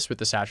drive this with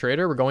the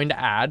saturator, we're going to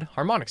add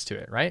harmonics to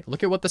it, right?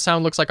 Look at what the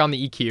sound looks like on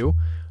the EQ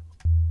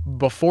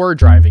before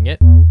driving it,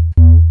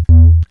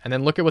 and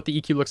then look at what the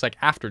EQ looks like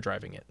after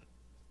driving it.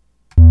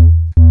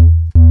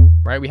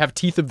 Right? We have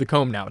teeth of the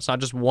comb now. It's not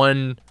just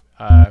one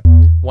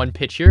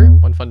pitch here,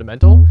 one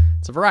fundamental.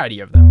 It's a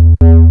variety of them.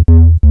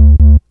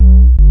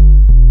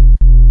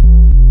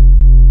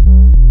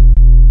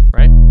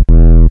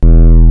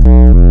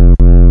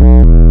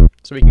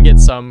 So we can get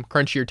some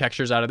crunchier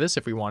textures out of this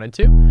if we wanted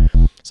to.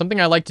 Something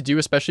I like to do,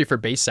 especially for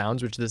bass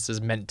sounds, which this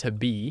is meant to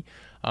be,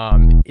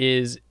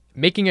 is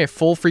making a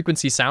full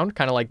frequency sound,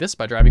 kind of like this,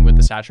 by driving with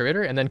the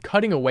saturator, and then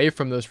cutting away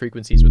from those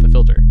frequencies with the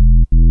filter.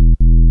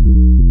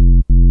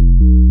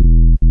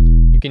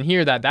 You can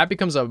hear that that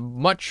becomes a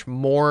much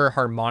more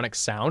harmonic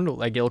sound.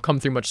 Like, it'll come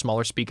through much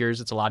smaller speakers.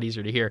 It's a lot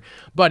easier to hear,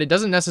 but it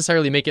doesn't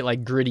necessarily make it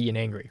like gritty and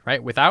angry,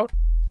 right? Without,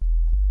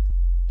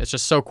 it's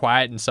just so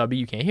quiet and subby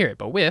you can't hear it.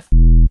 But with,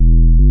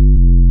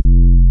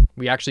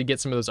 we actually get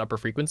some of those upper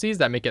frequencies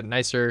that make it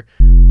nicer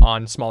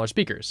on smaller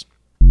speakers.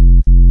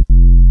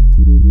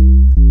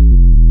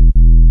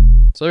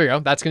 So there you go.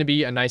 That's going to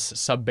be a nice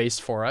sub bass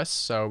for us.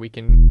 So we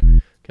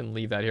can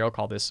leave that here. I'll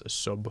call this a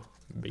sub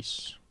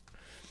bass.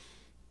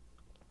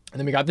 And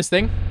then we got this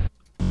thing,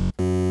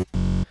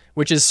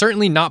 which is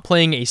certainly not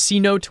playing a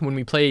C note when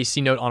we play a C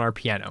note on our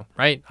piano,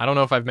 right? I don't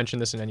know if I've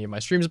mentioned this in any of my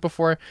streams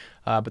before,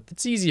 but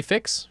it's easy to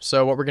fix.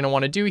 So what we're going to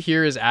want to do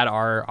here is add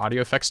our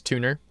audio effects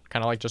tuner,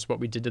 kind of like just what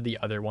we did to the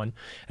other one.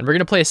 And we're going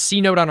to play a C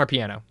note on our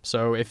piano.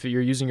 So if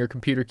you're using your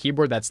computer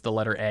keyboard, that's the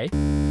letter A.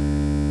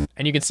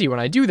 And you can see when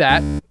I do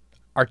that,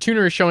 our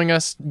tuner is showing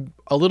us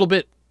a little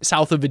bit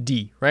south of a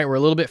D, right? We're a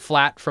little bit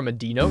flat from a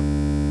D note.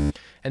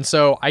 And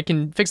so I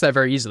can fix that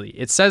very easily.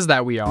 It says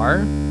that we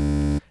are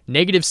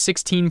negative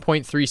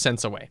 16.3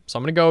 cents away. So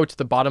I'm going to go to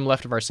the bottom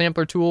left of our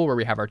sampler tool where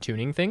we have our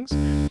tuning things.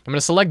 I'm going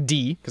to select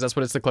D because that's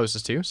what it's the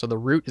closest to. So the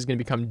root is going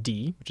to become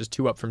D, which is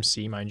 2 up from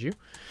C, mind you.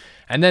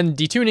 And then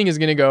detuning is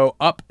going to go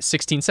up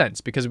 16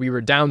 cents because we were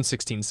down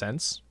 16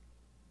 cents.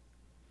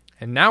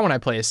 And now when I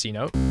play a C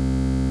note,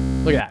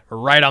 look at that, we're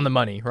right on the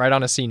money, right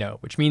on a C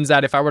note, which means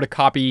that if I were to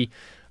copy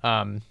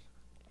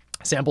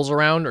samples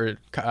around or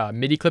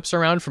MIDI clips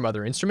around from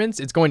other instruments,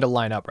 it's going to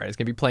line up, right? It's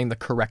going to be playing the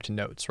correct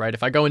notes, right?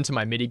 If I go into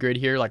my MIDI grid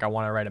here, like I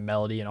want to write a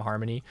melody and a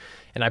harmony,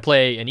 and I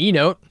play an E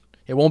note,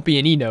 it won't be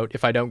an E note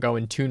if I don't go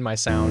and tune my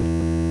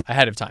sound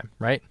ahead of time,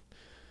 right?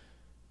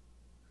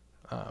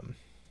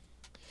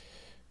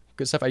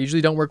 Good stuff. I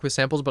usually don't work with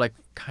samples, but I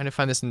kind of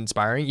find this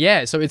inspiring.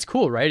 Yeah, so it's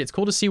cool, right? It's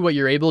cool to see what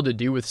you're able to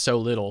do with so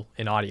little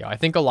in audio. I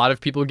think a lot of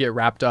people get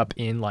wrapped up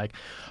in like,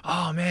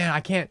 oh man,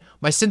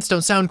 my synths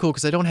don't sound cool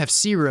because I don't have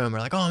C room, or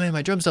like, oh man,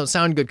 my drums don't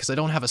sound good because I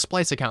don't have a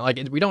splice account. Like,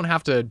 we don't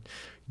have to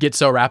get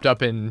so wrapped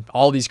up in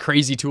all these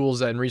crazy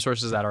tools and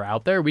resources that are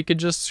out there. We could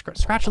just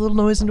scratch a little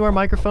noise into our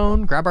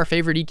microphone, grab our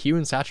favorite EQ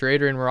and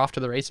saturator, and we're off to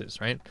the races,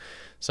 right?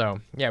 So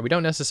yeah, we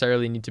don't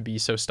necessarily need to be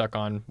so stuck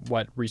on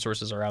what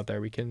resources are out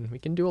there. We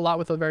can do a lot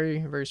with a very,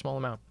 very small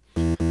amount.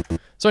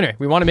 So anyway,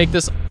 we want to make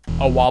this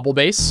a wobble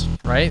bass,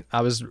 right?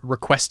 I was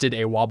requested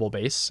a wobble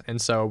bass, and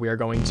so we are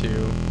going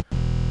to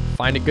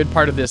find a good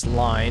part of this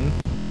line.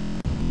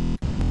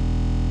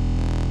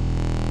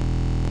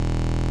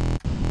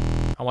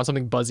 I want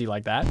something buzzy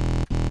like that.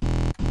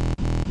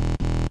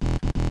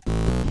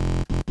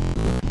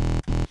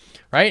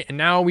 Right, and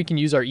now we can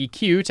use our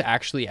EQ to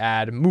actually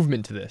add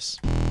movement to this.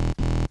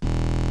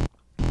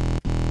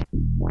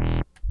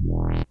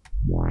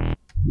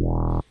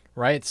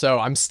 Right, so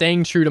I'm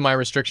staying true to my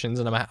restrictions,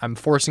 and I'm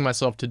forcing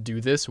myself to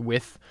do this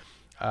with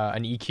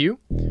an EQ.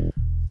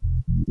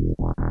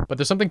 But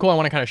there's something cool I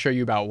want to kind of show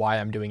you about why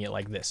I'm doing it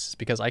like this,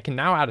 because I can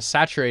now add a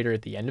saturator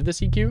at the end of this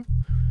EQ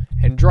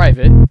and drive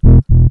it,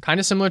 kind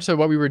of similar to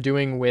what we were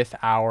doing with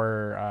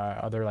our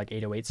other like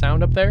 808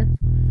 sound up there.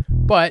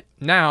 But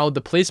now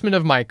the placement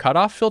of my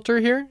cutoff filter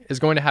here is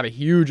going to have a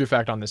huge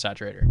effect on the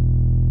saturator.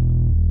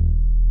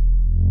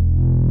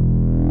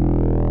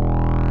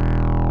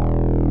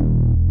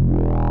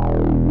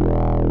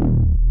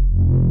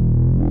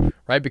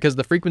 Right, because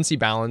the frequency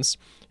balance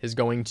is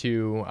going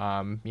to,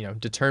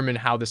 determine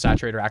how the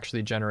saturator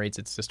actually generates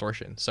its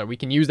distortion. So we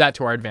can use that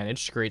to our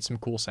advantage to create some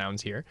cool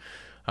sounds here.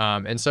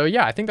 And so,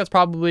 yeah, I think that's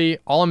probably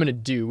all I'm going to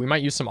do. We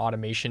might use some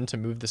automation to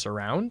move this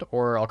around,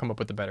 or I'll come up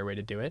with a better way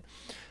to do it.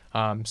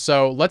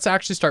 So let's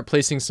actually start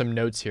placing some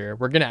notes here.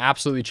 We're going to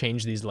absolutely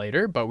change these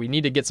later, but we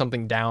need to get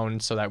something down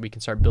so that we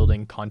can start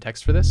building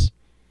context for this.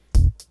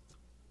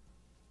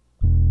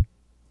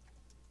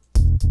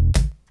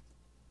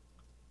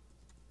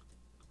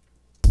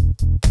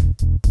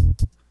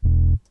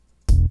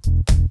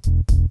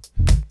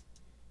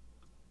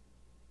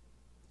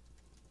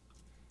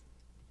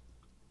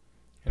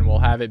 And we'll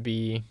have it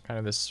be kind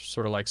of this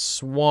sort of like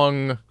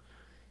swung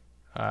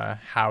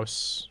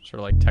house, sort of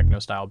like techno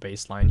style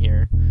bass line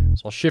here.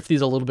 So I'll shift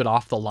these a little bit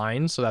off the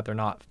line so that they're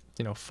not,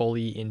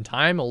 fully in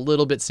time, a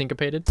little bit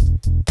syncopated.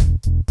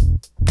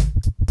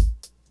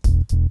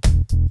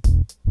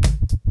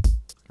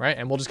 Right,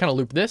 and we'll just kind of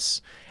loop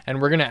this,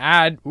 and we're gonna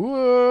add,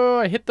 ooh,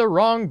 I hit the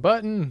wrong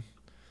button.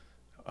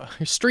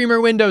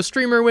 Streamer window,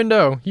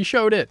 he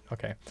showed it.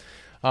 Okay.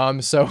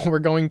 So we're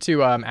going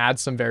to add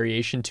some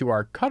variation to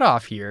our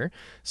cutoff here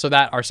so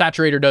that our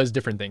saturator does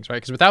different things, right?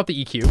 Because without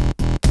the EQ,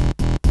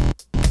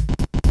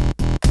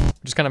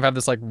 we just kind of have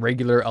this like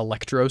regular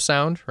electro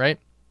sound, right?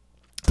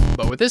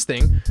 But with this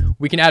thing,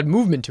 we can add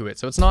movement to it.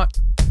 So it's not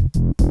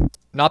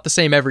the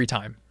same every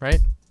time, right?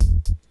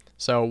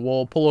 So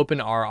we'll pull open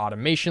our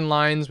automation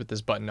lines with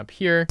this button up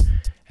here,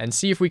 and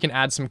see if we can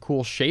add some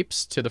cool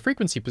shapes to the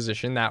frequency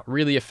position that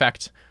really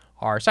affect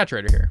our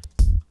saturator here.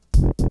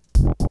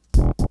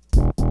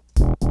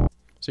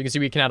 So you can see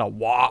we can add a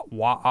wah,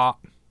 wah, ah.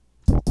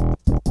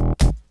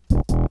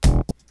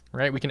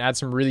 Right? We can add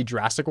some really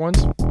drastic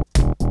ones.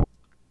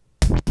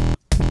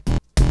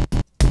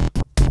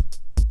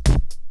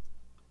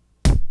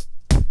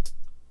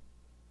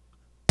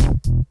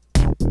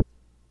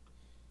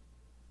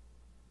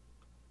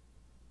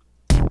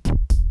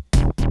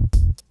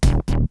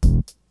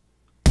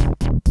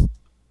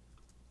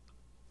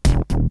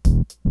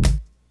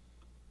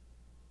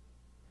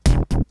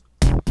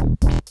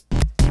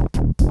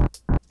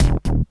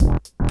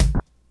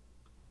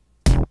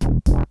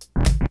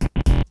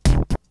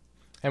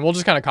 And we'll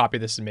just kind of copy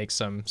this and make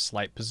some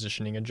slight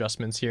positioning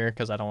adjustments here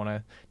because I don't want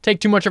to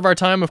take too much of our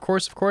time, of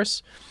course.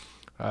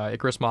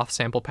 Icarus Moth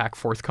sample pack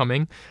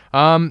forthcoming.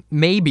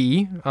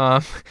 Maybe.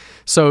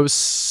 So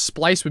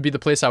Splice would be the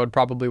place I would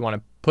probably want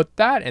to put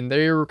that. And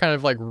they were kind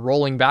of like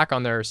rolling back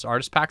on their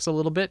artist packs a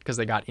little bit because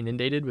they got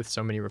inundated with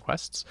so many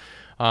requests.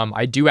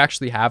 I do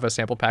actually have a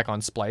sample pack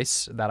on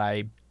Splice that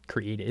I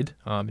created.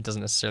 It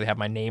doesn't necessarily have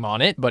my name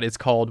on it, but it's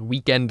called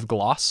Weekend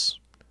Gloss.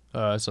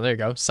 So there you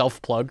go.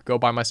 Self-plug. Go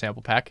buy my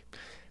sample pack.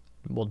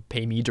 Will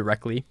pay me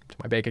directly to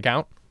my bank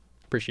account.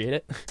 Appreciate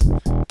it.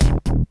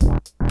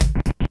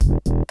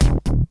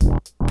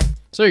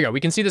 So there you go.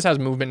 We can see this has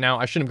movement now.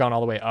 I shouldn't have gone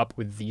all the way up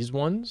with these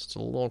ones. It's a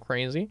little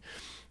crazy.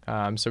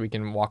 So we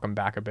can walk them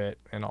back a bit,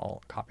 and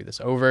I'll copy this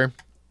over.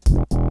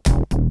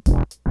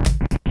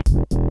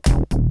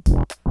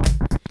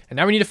 And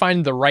now we need to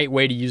find the right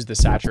way to use the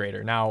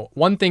saturator. Now,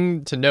 one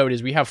thing to note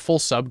is we have full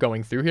sub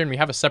going through here, and we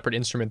have a separate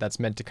instrument that's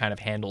meant to kind of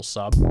handle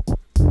sub.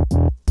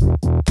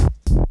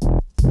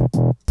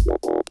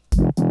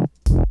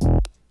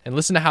 And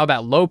listen to how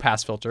that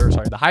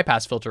the high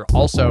pass filter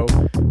also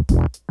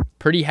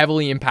pretty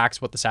heavily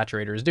impacts what the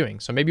saturator is doing.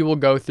 So maybe we'll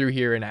go through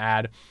here and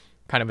add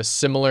kind of a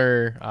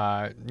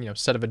similar,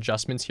 set of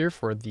adjustments here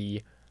for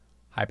the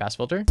high pass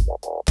filter.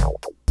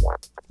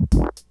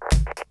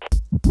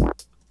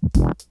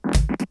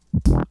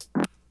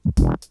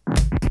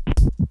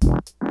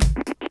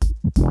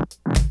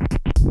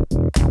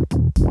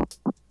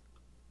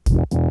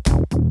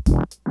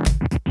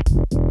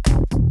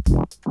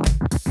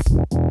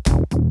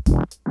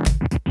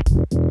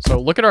 So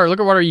look at what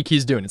our EQ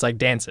is doing. It's like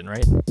dancing,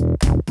 right?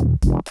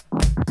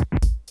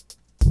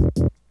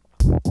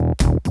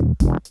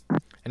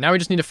 And now we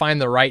just need to find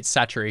the right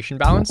saturation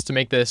balance to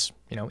make this,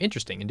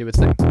 interesting and do its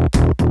thing.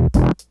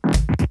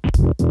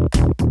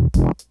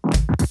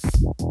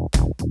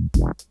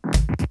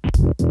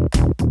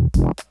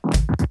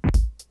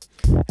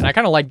 And I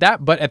kind of like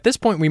that, but at this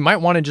point we might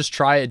want to just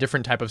try a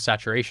different type of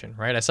saturation,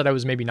 right? I said I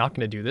was maybe not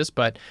going to do this,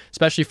 but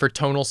especially for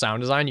tonal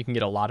sound design, you can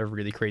get a lot of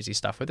really crazy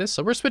stuff with this.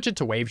 So we're switch it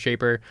to Wave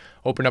Shaper,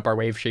 open up our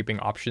wave shaping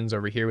options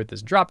over here with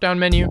this drop-down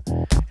menu,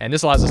 and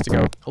this allows us to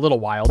go a little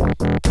wild.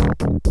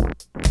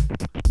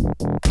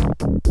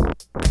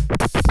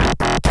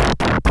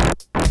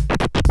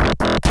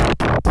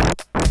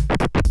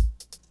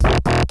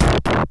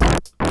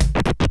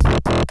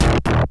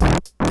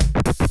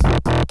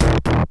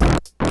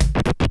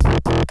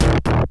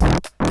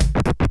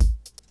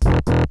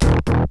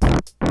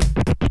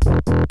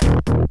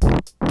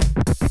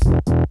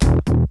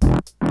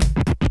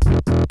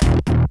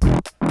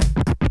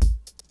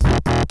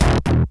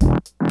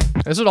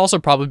 This would also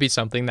probably be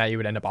something that you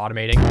would end up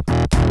automating.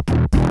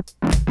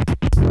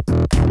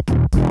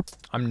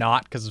 I'm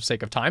not because of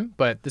sake of time,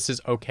 but this is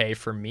okay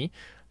for me.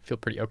 I feel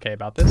pretty okay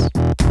about this.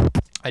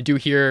 I do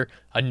hear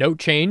a note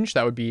change.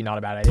 That would be not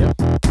a bad idea.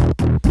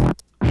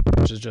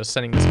 Which is just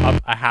sending this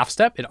up a half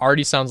step. It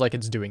already sounds like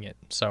it's doing it.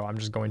 So I'm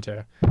just going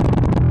to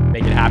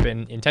make it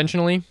happen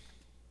intentionally.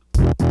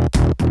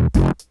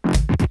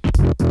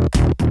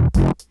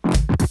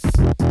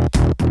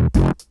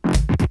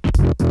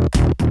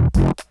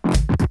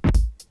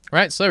 All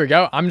right, so there we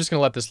go. I'm just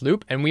gonna let this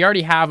loop, and we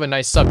already have a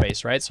nice sub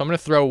bass, right? So I'm gonna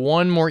throw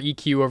one more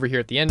EQ over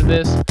here at the end of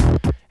this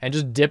and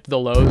just dip the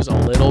lows a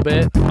little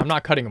bit. I'm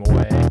not cutting them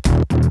away,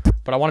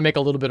 but I wanna make a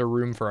little bit of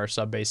room for our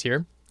sub bass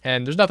here.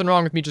 And there's nothing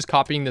wrong with me just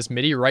copying this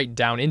MIDI right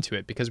down into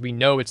it because we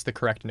know it's the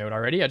correct note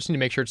already. I just need to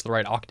make sure it's the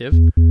right octave.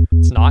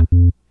 It's not.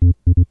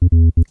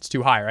 It's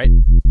too high, right?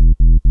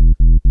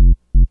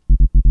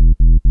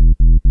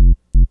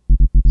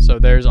 So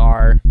there's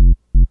our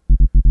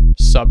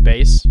sub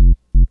bass.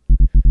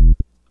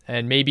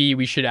 And maybe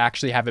we should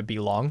actually have it be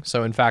long.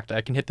 So in fact,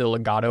 I can hit the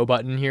legato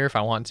button here if I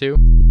want to.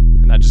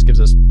 And that just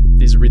gives us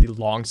these really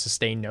long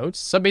sustained notes.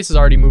 Sub bass is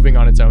already moving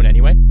on its own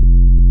anyway.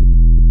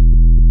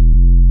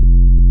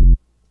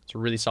 It's a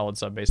really solid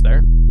sub bass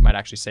there. Might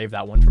actually save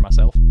that one for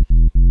myself.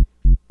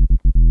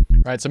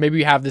 All right, so maybe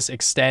we have this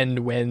extend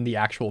when the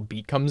actual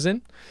beat comes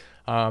in.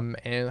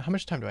 And how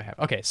much time do I have?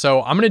 Okay,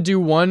 so I'm going to do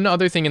one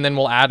other thing and then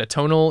we'll add a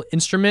tonal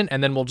instrument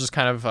and then we'll just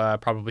kind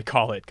of probably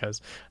call it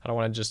because I don't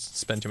want to just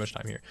spend too much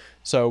time here.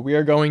 So we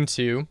are going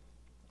to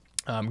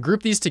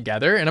group these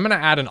together and I'm going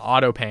to add an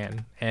auto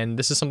pan. And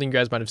this is something you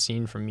guys might have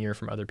seen from me or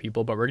from other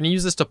people, but we're going to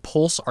use this to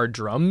pulse our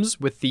drums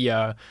with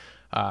the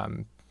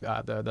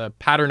the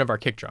pattern of our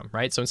kick drum,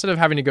 right? So instead of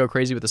having to go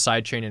crazy with a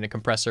sidechain and a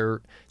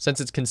compressor, since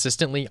it's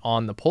consistently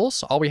on the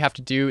pulse, all we have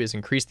to do is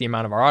increase the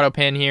amount of our auto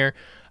pan here,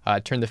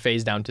 turn the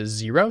phase down to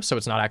 0, so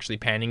it's not actually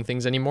panning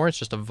things anymore. It's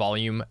just a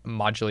volume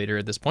modulator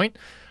at this point.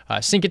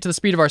 Sync it to the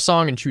speed of our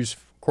song and choose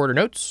quarter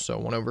notes, so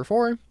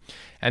 1/4,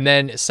 and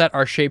then set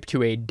our shape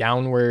to a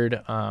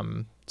downward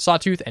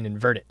sawtooth and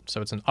invert it,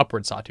 so it's an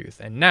upward sawtooth.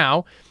 And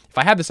now, if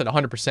I have this at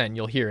 100%,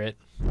 you'll hear it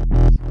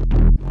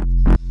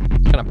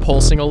kind of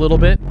pulsing a little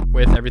bit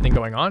with everything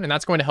going on, and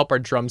that's going to help our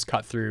drums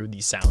cut through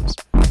these sounds.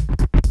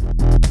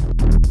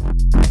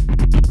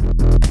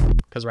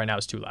 Because right now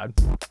it's too loud.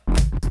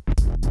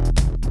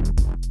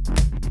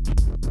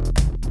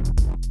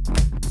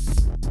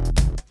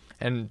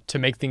 And to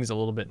make things a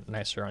little bit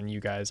nicer on you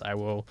guys, I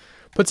will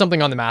put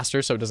something on the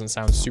master so it doesn't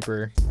sound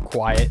super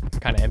quiet,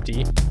 kind of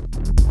empty.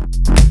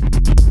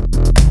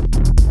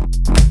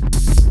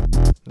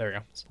 There we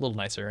go. It's a little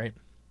nicer, right?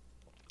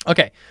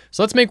 Okay,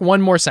 so let's make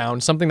one more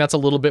sound, something that's a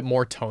little bit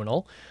more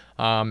tonal.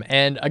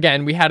 And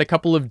again, we had a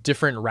couple of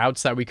different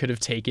routes that we could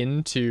have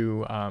taken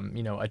to,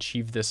 you know,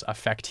 achieve this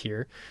effect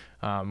here.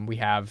 We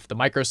have the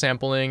micro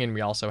sampling, and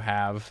we also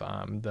have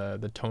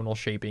the tonal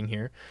shaping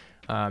here.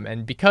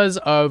 And because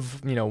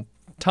of, you know,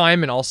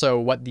 time and also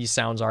what these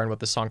sounds are and what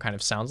the song kind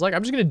of sounds like,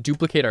 I'm just going to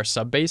duplicate our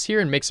sub bass here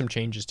and make some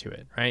changes to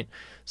it, right?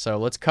 So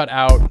let's cut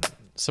out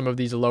some of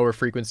these lower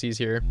frequencies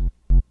here.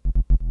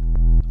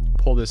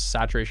 Pull this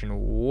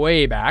saturation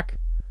way back.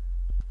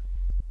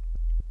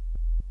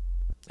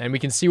 And we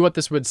can see what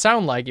this would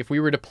sound like if we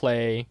were to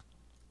play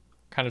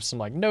kind of some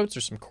like notes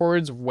or some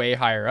chords way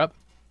higher up.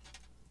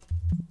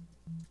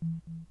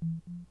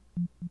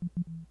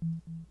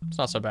 It's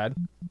not so bad.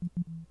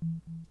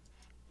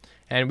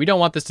 And we don't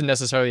want this to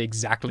necessarily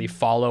exactly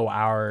follow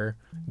our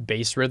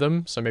bass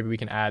rhythm, so maybe we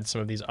can add some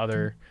of these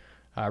other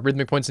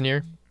rhythmic points in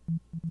here.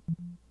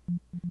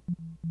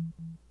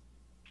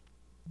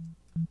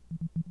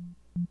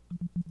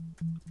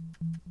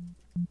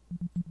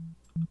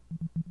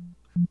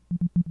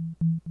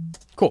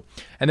 Cool.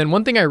 And then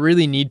one thing I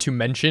really need to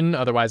mention,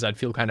 otherwise I'd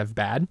feel kind of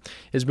bad,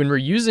 is when we're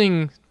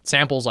using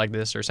samples like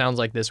this or sounds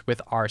like this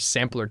with our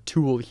sampler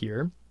tool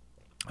here,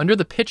 under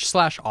the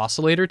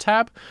pitch/oscillator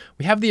tab,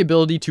 we have the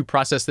ability to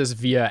process this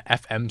via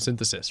FM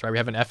synthesis, right? We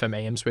have an FM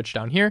AM switch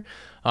down here,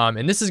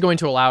 and this is going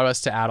to allow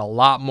us to add a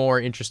lot more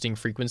interesting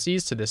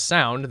frequencies to this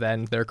sound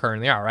than there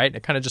currently are, right?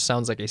 It kind of just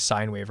sounds like a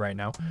sine wave right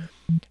now.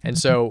 And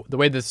so the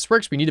way this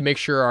works, we need to make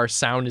sure our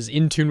sound is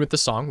in tune with the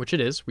song, which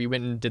it is. We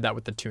went and did that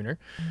with the tuner,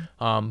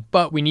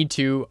 but we need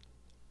to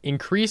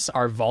increase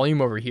our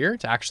volume over here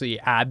to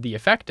actually add the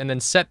effect and then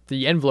set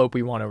the envelope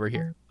we want over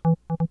here.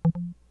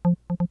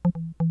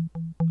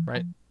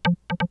 Right?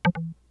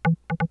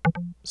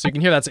 So you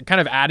can hear that's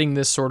kind of adding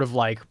this sort of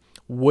like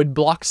wood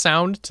block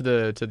sound to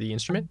the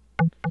instrument,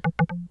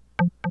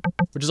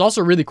 which is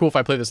also really cool if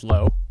I play this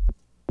low.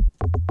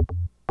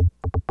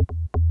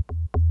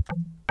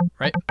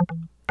 Right?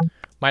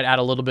 Might add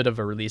a little bit of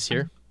a release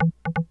here.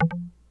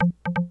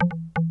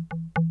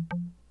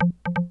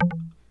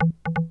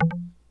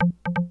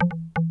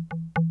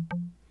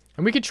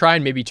 And we could try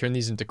and maybe turn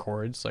these into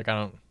chords. Like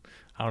I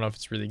don't know if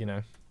it's really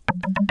gonna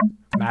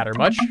matter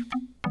much.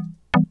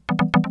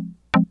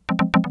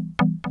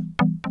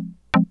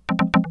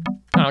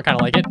 I kind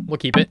of like it. We'll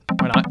keep it.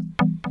 Why not?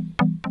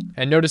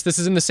 And notice this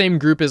is in the same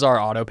group as our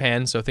auto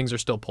pan, so things are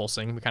still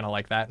pulsing. We kind of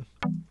like that.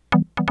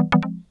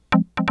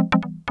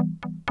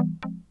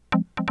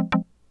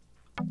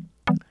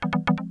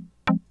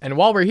 And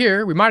while we're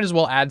here, we might as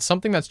well add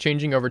something that's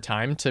changing over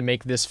time to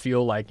make this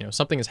feel like, you know,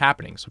 something is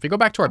happening. So if we go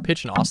back to our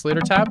pitch and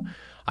oscillator tab,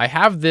 I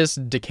have this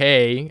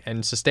decay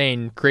and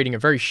sustain creating a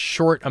very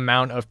short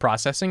amount of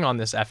processing on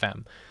this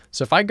FM.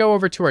 So if I go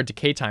over to our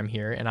decay time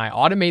here and I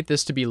automate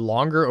this to be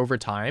longer over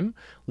time,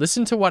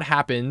 listen to what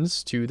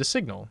happens to the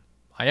signal.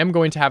 I am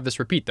going to have this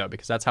repeat though,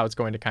 because that's how it's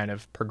going to kind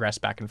of progress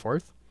back and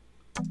forth.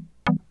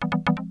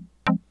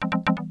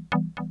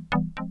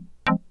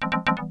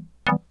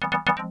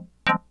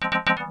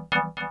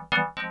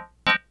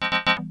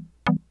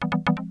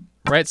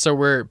 Right, so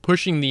we're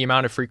pushing the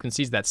amount of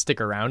frequencies that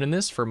stick around in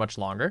this for much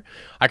longer.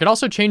 I could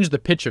also change the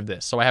pitch of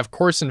this. So I have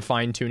coarse and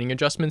fine tuning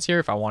adjustments here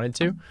if I wanted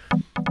to.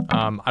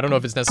 I don't know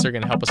if it's necessarily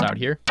going to help us out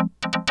here.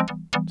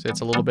 So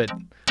it's a little bit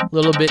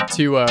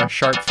too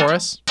sharp for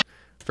us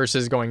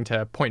versus going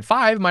to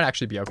 0.5 might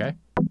actually be okay.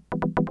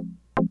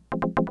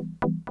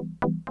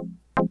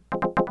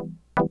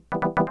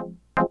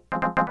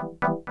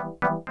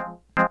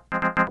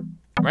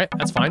 Right,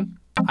 that's fine.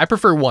 I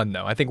prefer 1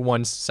 though. I think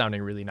 1's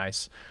sounding really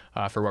nice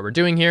for what we're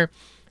doing here.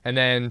 And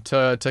then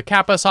to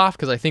cap us off,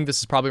 because I think this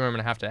is probably where I'm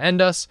going to have to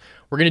end us,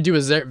 we're going to do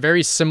a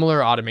very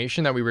similar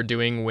automation that we were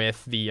doing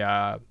with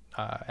the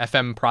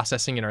FM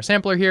processing in our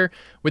sampler here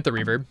with the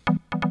reverb.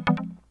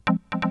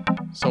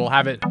 So we'll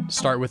have it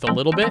start with a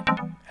little bit,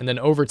 and then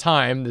over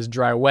time, this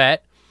dry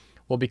wet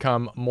will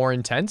become more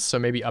intense. So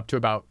maybe up to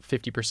about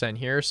 50%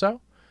 here or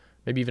so,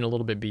 maybe even a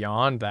little bit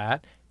beyond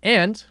that.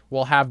 And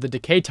we'll have the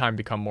decay time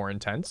become more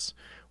intense,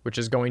 which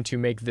is going to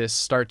make this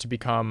start to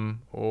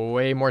become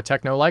way more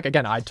techno-like.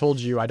 Again, I told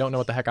you I don't know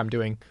what the heck I'm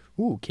doing.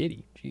 Ooh,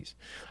 kitty, jeez.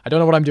 I don't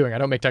know what I'm doing. I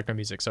don't make techno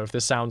music, so if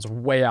this sounds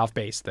way off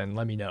base, then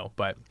let me know.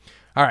 But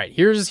all right,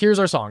 here's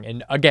our song.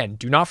 And again,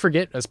 do not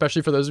forget,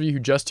 especially for those of you who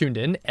just tuned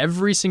in,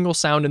 every single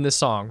sound in this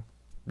song,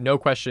 no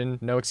question,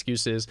 no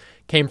excuses,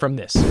 came from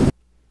this.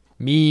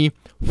 Me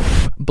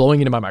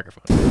blowing into my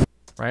microphone,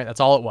 right? That's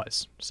all it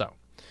was. So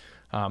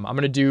I'm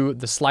going to do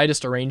the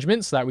slightest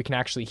arrangement so that we can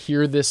actually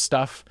hear this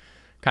stuff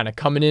kind of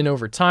coming in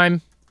over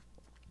time.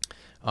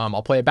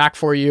 I'll play it back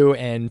for you,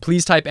 and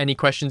please type any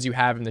questions you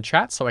have in the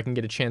chat so I can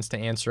get a chance to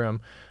answer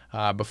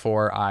them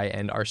before I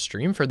end our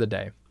stream for the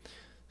day.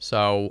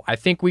 So I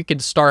think we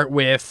could start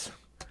with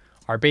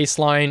our bass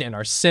line and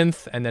our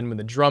synth, and then when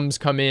the drums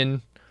come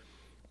in,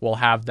 we'll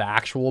have the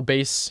actual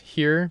bass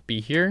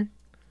be here.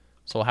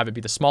 So we'll have it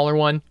be the smaller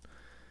one,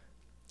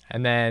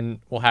 and then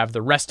we'll have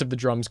the rest of the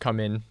drums come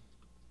in.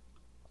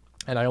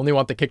 And I only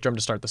want the kick drum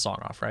to start the song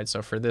off, right?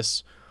 So for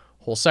this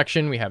whole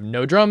section, we have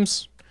no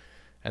drums.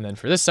 And then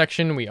for this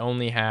section, we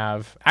only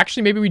have,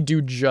 actually, maybe we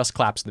do just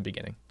claps in the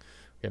beginning.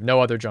 We have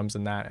no other drums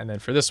than that. And then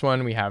for this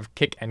one, we have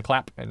kick and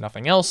clap and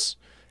nothing else.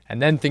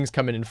 And then things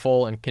come in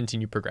full and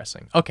continue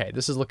progressing. Okay,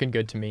 this is looking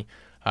good to me.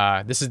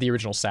 This is the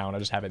original sound. I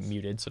just have it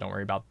muted, so don't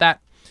worry about that.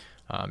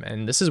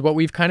 And this is what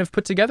we've kind of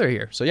put together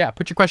here. So yeah,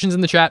 put your questions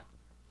in the chat.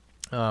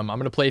 I'm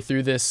going to play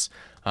through this,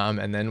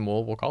 and then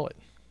we'll call it.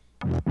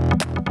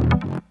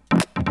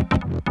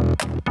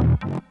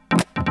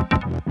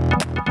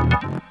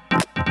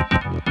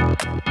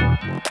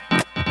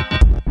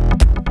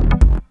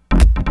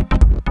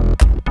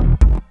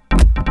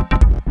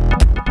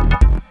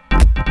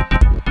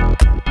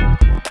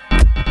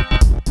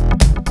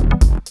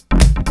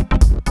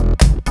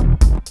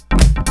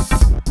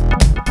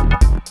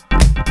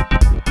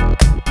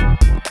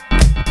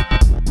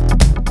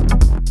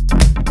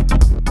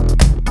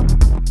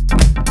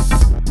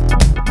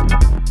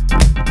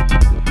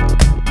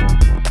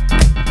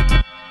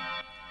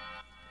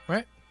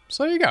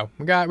 So there you go.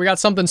 We got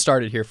something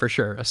started here for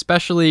sure,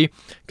 especially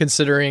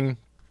considering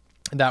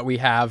that we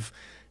have,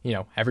 you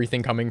know,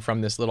 everything coming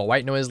from this little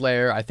white noise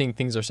layer. I think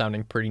things are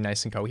sounding pretty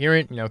nice and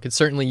coherent. You know, could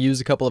certainly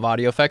use a couple of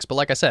audio effects, but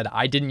like I said,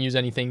 I didn't use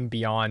anything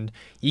beyond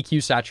EQ,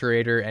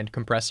 saturator, and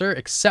compressor,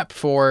 except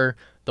for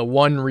the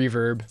one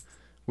reverb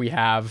we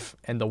have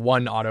and the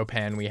one auto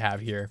pan we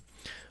have here.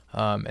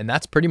 And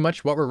that's pretty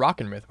much what we're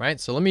rocking with, right?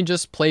 So let me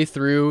just play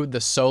through the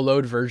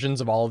soloed versions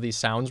of all of these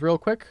sounds real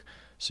quick,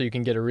 so you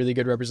can get a really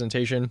good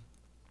representation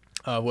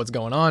of what's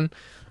going on.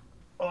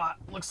 Oh,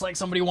 looks like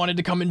somebody wanted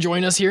to come and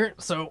join us here,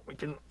 so we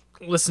can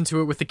listen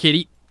to it with the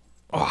kitty.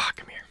 Oh,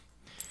 come here.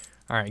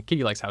 All right,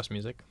 kitty likes house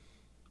music.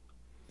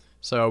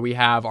 So we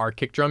have our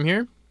kick drum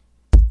here.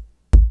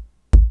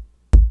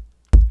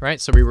 Right,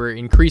 so we were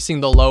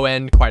increasing the low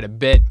end quite a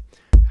bit,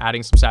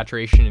 adding some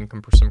saturation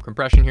and some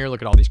compression here.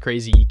 Look at all these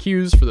crazy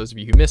EQs for those of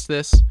you who missed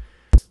this.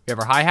 We have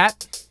our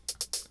hi-hat,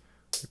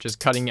 which is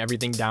cutting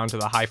everything down to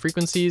the high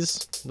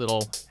frequencies.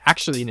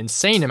 Actually an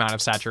insane amount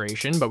of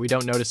saturation, but we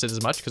don't notice it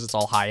as much because it's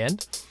all high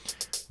end.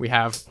 We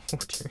have, oh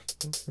dear,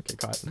 okay,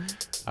 caught.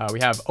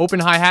 We have open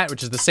hi-hat,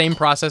 which is the same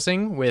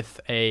processing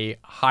with a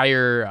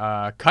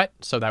higher cut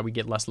so that we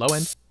get less low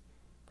end,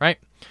 right?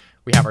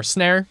 We have our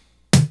snare,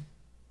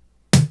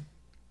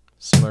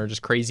 similar,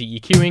 just crazy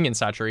EQing and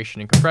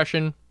saturation and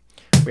compression.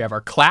 We have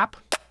our clap,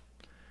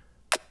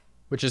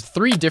 which is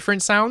 3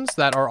 different sounds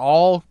that are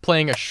all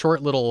playing a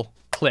short little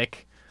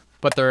click,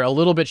 but they're a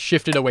little bit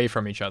shifted away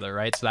from each other,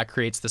 right? So that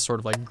creates this sort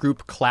of like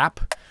group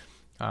clap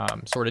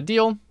sort of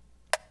deal.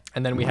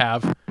 And then we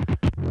have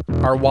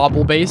our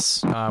wobble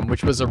bass,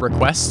 which was a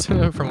request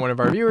from one of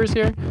our viewers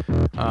here.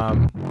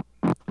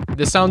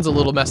 This sounds a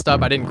little messed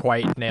up. I didn't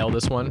quite nail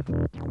this one.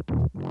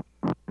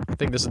 I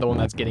think this is the one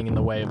that's getting in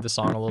the way of the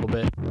song a little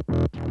bit.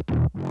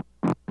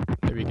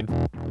 Maybe we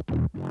can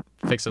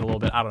fix it a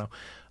little bit. I don't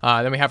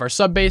know. Then we have our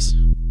sub bass,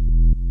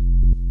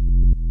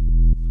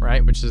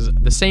 right, which is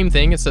the same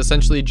thing. It's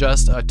essentially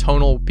just a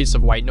tonal piece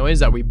of white noise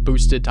that we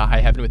boosted to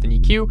high heaven with an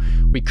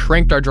EQ. We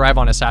cranked our drive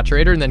on a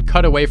saturator and then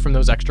cut away from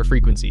those extra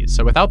frequencies.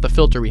 So without the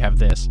filter, we have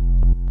this,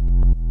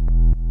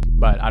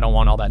 but I don't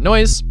want all that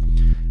noise.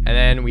 And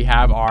then we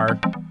have our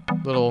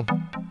little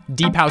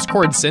deep house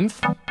chord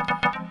synth,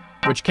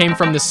 which came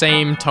from the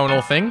same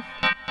tonal thing,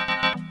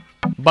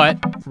 but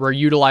we're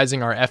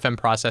utilizing our FM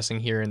processing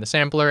here in the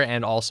sampler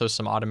and also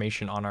some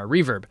automation on our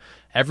reverb.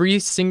 Every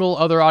single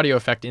other audio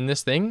effect in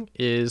this thing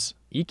is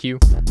EQ,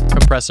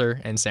 compressor,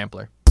 and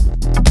sampler.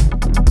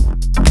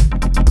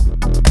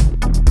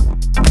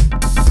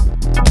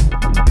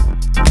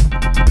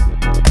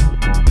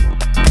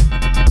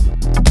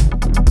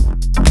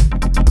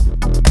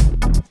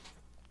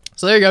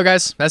 So there you go,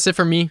 guys. That's it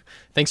from me.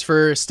 Thanks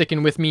for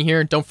sticking with me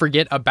here. Don't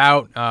forget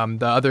about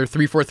the other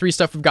 343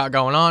 stuff we've got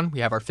going on. We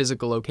have our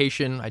physical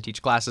location. I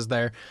teach classes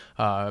there,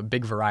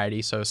 big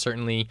variety. So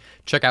certainly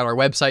check out our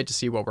website to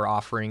see what we're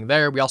offering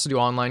there. We also do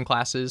online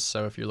classes.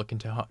 So if you're looking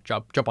to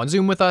jump on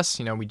Zoom with us,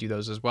 we do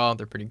those as well.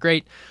 They're pretty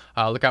great.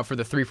 Look out for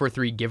the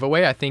 343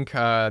 giveaway. I think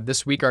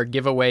this week our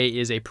giveaway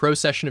is a pro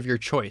session of your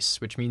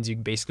choice, which means you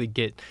basically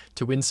get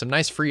to win some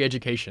nice free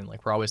education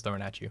like we're always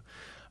throwing at you.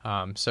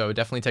 So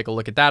definitely take a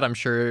look at that. I'm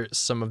sure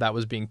some of that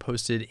was being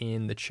posted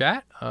in the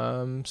chat.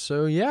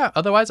 So yeah,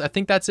 otherwise I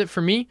think that's it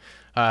for me.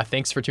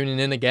 Thanks for tuning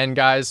in again,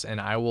 guys,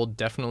 and I will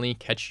definitely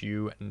catch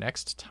you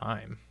next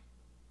time.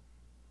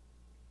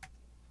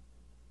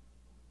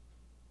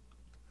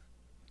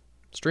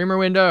 Streamer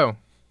window.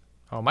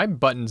 Oh, my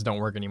buttons don't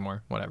work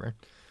anymore. Whatever.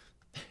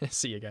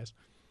 See you guys.